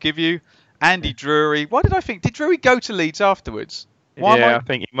Heim I will give you, Andy Drury. Why did I think? Did Drury go to Leeds afterwards? I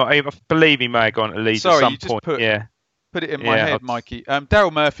think I believe he may have gone to Leeds at some point. Put it in my head, Mikey.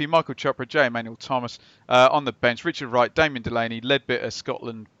 Daryl Murphy, Michael Chopra, J. Emmanuel Thomas on the bench. Richard Wright, Damien Delaney, Leadbitter,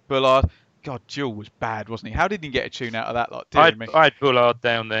 Scotland, Bullard. God, Jewell was bad, wasn't he? How did he get a tune out of that lot? I had Bullard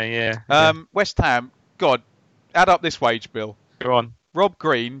down there, yeah. West Ham, God, add up this wage bill. Go on. Rob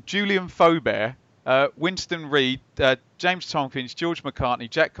Green, Julian Faubert, Winston Reid, James Tompkins, George McCartney,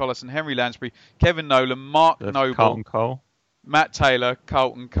 Jack Collison, Henry Lansbury, Kevin Nolan, Mark Noble, Carlton Cole. Matt Taylor,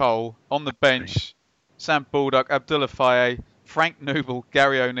 Carlton Cole. On the bench, Sam Baldock, Abdullah Faye, Frank Noble,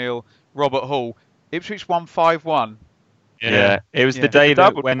 Gary O'Neill, Robert Hall. Ipswich won 5-1. Yeah, it was the day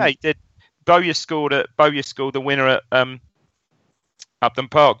that when Bowyer scored the winner at Upton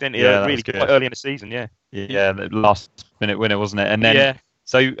Park, didn't he? Yeah, really quite early in the season, yeah. Yeah, the last minute winner, wasn't it? And then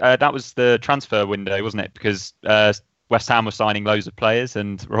so that was the transfer window, wasn't it? Because West Ham were signing loads of players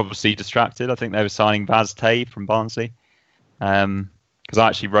and were obviously distracted. I think they were signing Vaz Tay from Barnsley. Because I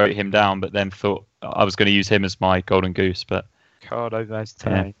actually wrote him down, but then thought I was going to use him as my golden goose. But Cardo Vaz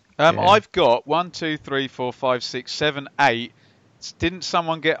Tay. I've got 1, 2, 3, 4, 5, 6, 7, 8. Didn't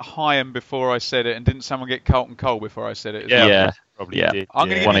someone get Hyam before I said it, and didn't someone get Carlton Cole before I said it? Probably did. I'm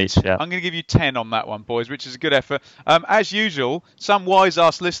going to give you 10 on that one, boys, which is a good effort. As usual, some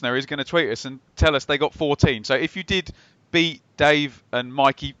wise-ass listener is going to tweet us and tell us they got 14. So if you did beat Dave and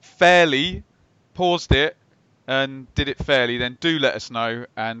Mikey fairly, paused it, and did it fairly, then do let us know,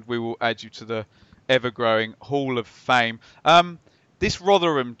 and we will add you to the ever-growing Hall of Fame. This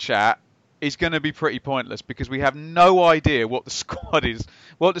Rotherham chat is going to be pretty pointless because we have no idea what the squad is.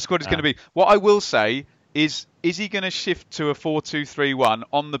 Going to be. What I will say is he going to shift to a 4-2-3-1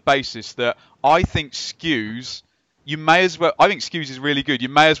 on the basis that I think Skewes, I think Skewes is really good. You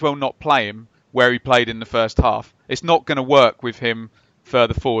may as well not play him where he played in the first half. It's not going to work with him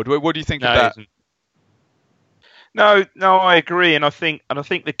further forward. What do you think of that? No, I agree, and I think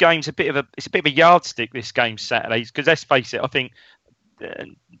the game's a bit of a yardstick. This game Saturday, because let's face it, I think,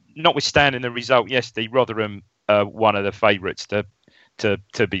 notwithstanding the result yesterday, Rotherham one of the favourites to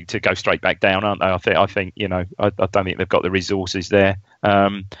go straight back down, aren't they? I think I don't think they've got the resources there.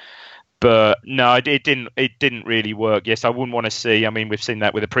 But no, it didn't really work. Yes, I wouldn't want to see. I mean, we've seen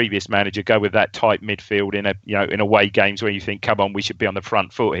that with a previous manager go with that tight midfield in away games where you think, come on, we should be on the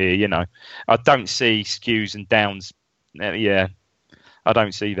front foot here. I don't see Skewes and Downs. I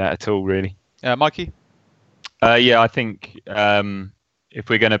don't see that at all, really. Mikey? I think if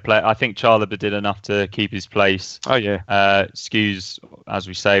we're going to play, I think Chalobah did enough to keep his place. Oh yeah. Skewes, as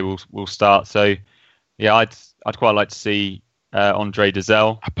we say, will start. So yeah, I'd quite like to see Andre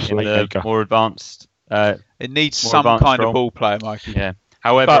Dazelle in the more advanced. It needs some kind of ball player, Mikey. Yeah.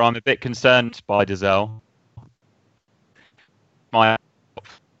 However, I'm a bit concerned by Dazelle. In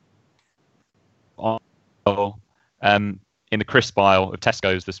the crisp aisle of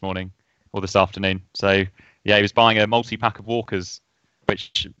Tesco's this morning or this afternoon. So yeah, he was buying a multi-pack of Walkers,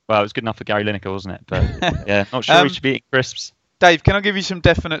 which it was good enough for Gary Lineker, wasn't it? But yeah, not sure he should be eating crisps. Dave, can I give you some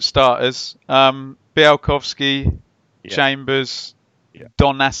definite starters? Bialkowski, Chambers,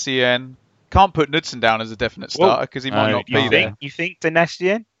 Donacien. Can't put Knudsen down as a definite starter because he might not be there. You think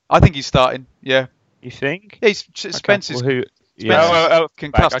Donacien? I think he's starting. Yeah. You think? Yeah, Spencer's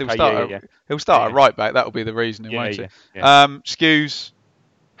concussed. He'll start at right back. That'll be the reason, won't it? Yeah. Skewes,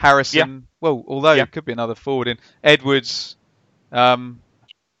 Harrison. Yeah. Well, although it could be another forward in Edwards. Who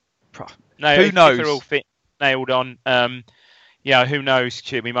knows? They're all fit, nailed on. Who knows?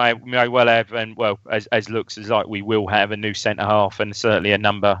 We may well have, and as looks as like we will have a new centre half, and certainly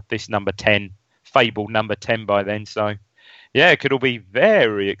number 10, fabled number 10 by then. So, yeah, it could all be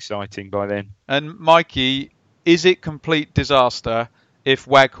very exciting by then. And Mikey, is it complete disaster if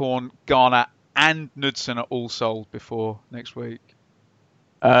Waghorn, Garner, and Knudsen are all sold before next week?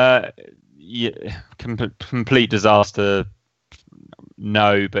 Complete disaster.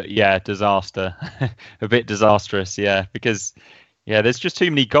 No, but yeah, disaster. A bit disastrous, yeah, because there's just too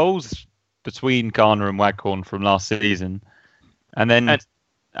many goals between Garner and Waghorn from last season, and then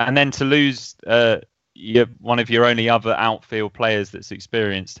to lose one of your only other outfield players that's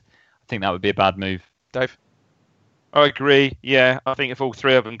experienced, I think that would be a bad move. Dave? I agree. Yeah, I think if all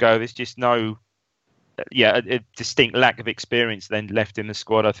three of them go, there's just no. A distinct lack of experience then left in the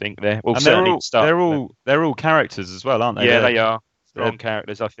squad. I think there. Well, they're all characters as well, aren't they? Yeah, they are strong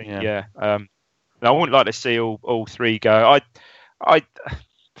characters. I think. Yeah. I wouldn't like to see all three go.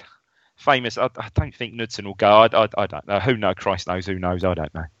 famous. I don't think Knudsen will go. I don't know. Who knows? Christ knows. Who knows? I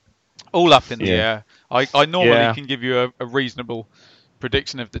don't know. All up in the air. I normally can give you a reasonable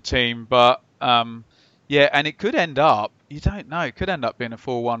prediction of the team, but and it could end up. You don't know. It could end up being a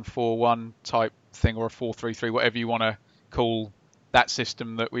 4-1-4-1 type thing, or a 4-3-3, whatever you want to call that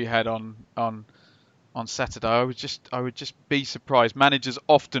system that we had on Saturday. I would just be surprised. Managers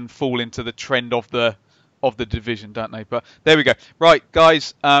often fall into the trend of the division, don't they? But there we go. Right,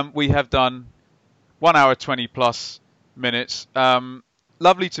 guys, we have done 1 hour 20 plus minutes.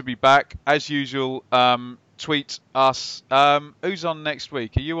 Lovely to be back as usual. Tweet us. Who's on next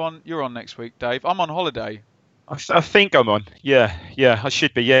week? Are you on? You're on next week, Dave. I'm on holiday. I think I'm on. Yeah, I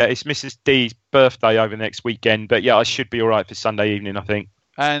should be. Yeah, it's Mrs. D's birthday over next weekend, but yeah, I should be all right for Sunday evening, I think.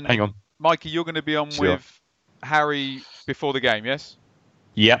 And hang on, Mikey, you're going to be on with Harry before the game, yes?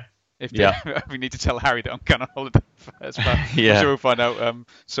 Yeah. We need to tell Harry that I'm going on holiday first, but I'm sure we'll find out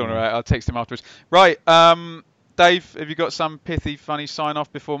sooner. I'll text him afterwards. Right, Dave, have you got some pithy, funny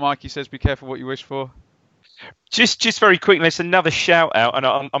sign-off before Mikey says be careful what you wish for? Just very quickly, it's another shout out, and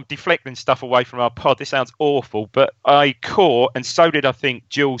I'm deflecting stuff away from our pod. This sounds awful, but I caught, and so did I think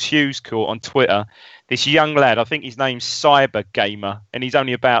Jules Hughes caught on Twitter, this young lad. I think his name's Cyber Gamer, and he's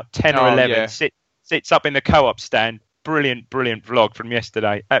only about 10 or 11. Yeah. Sits up in the co-op stand. Brilliant vlog from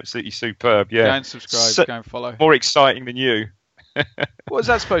yesterday. Absolutely superb. Yeah. Go and subscribe. Go and follow. More exciting than you. What is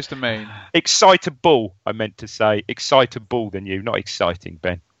that supposed to mean? Excitable, I meant to say. Excitable than you, not exciting,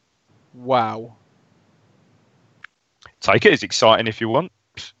 Ben. Wow. Take it as exciting if you want.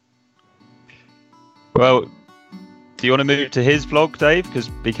 Well, do you want to move to his vlog, Dave? Because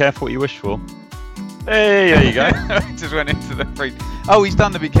be careful what you wish for. Hey, there you go. Just went into the free. Oh, he's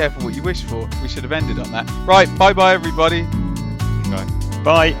done the be careful what you wish for. We should have ended on that. Right, bye everybody.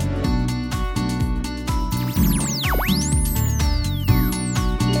 Bye.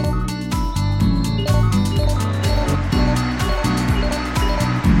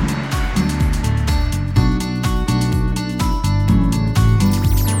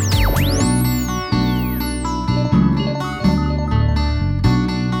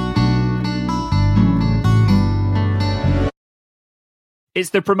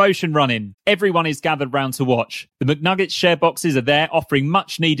 It's the promotion run-in. Everyone is gathered round to watch. The McNuggets share boxes are there, offering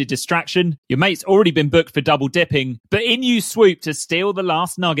much-needed distraction. Your mate's already been booked for double dipping, but in you swoop to steal the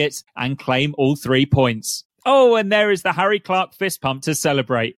last nugget and claim all 3 points. Oh, and there is the Harry Clark fist pump to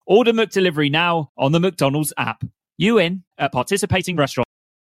celebrate. Order McDelivery now on the McDonald's app. You in at participating restaurants.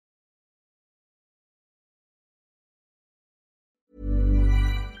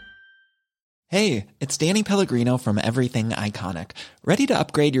 Hey, it's Danny Pellegrino from Everything Iconic. Ready to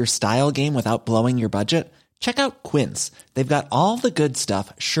upgrade your style game without blowing your budget? Check out Quince. They've got all the good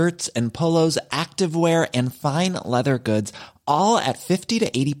stuff, shirts and polos, activewear, and fine leather goods, all at 50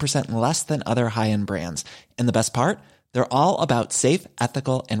 to 80% less than other high-end brands. And the best part? They're all about safe,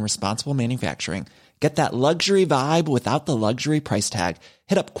 ethical, and responsible manufacturing. Get that luxury vibe without the luxury price tag.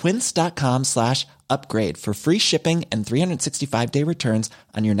 Hit up quince.com/upgrade for free shipping and 365-day returns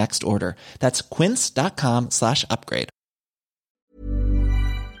on your next order. That's quince.com/upgrade.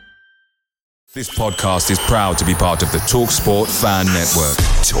 This podcast is proud to be part of the TalkSport Fan Network.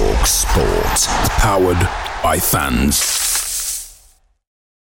 TalkSport. Powered by fans.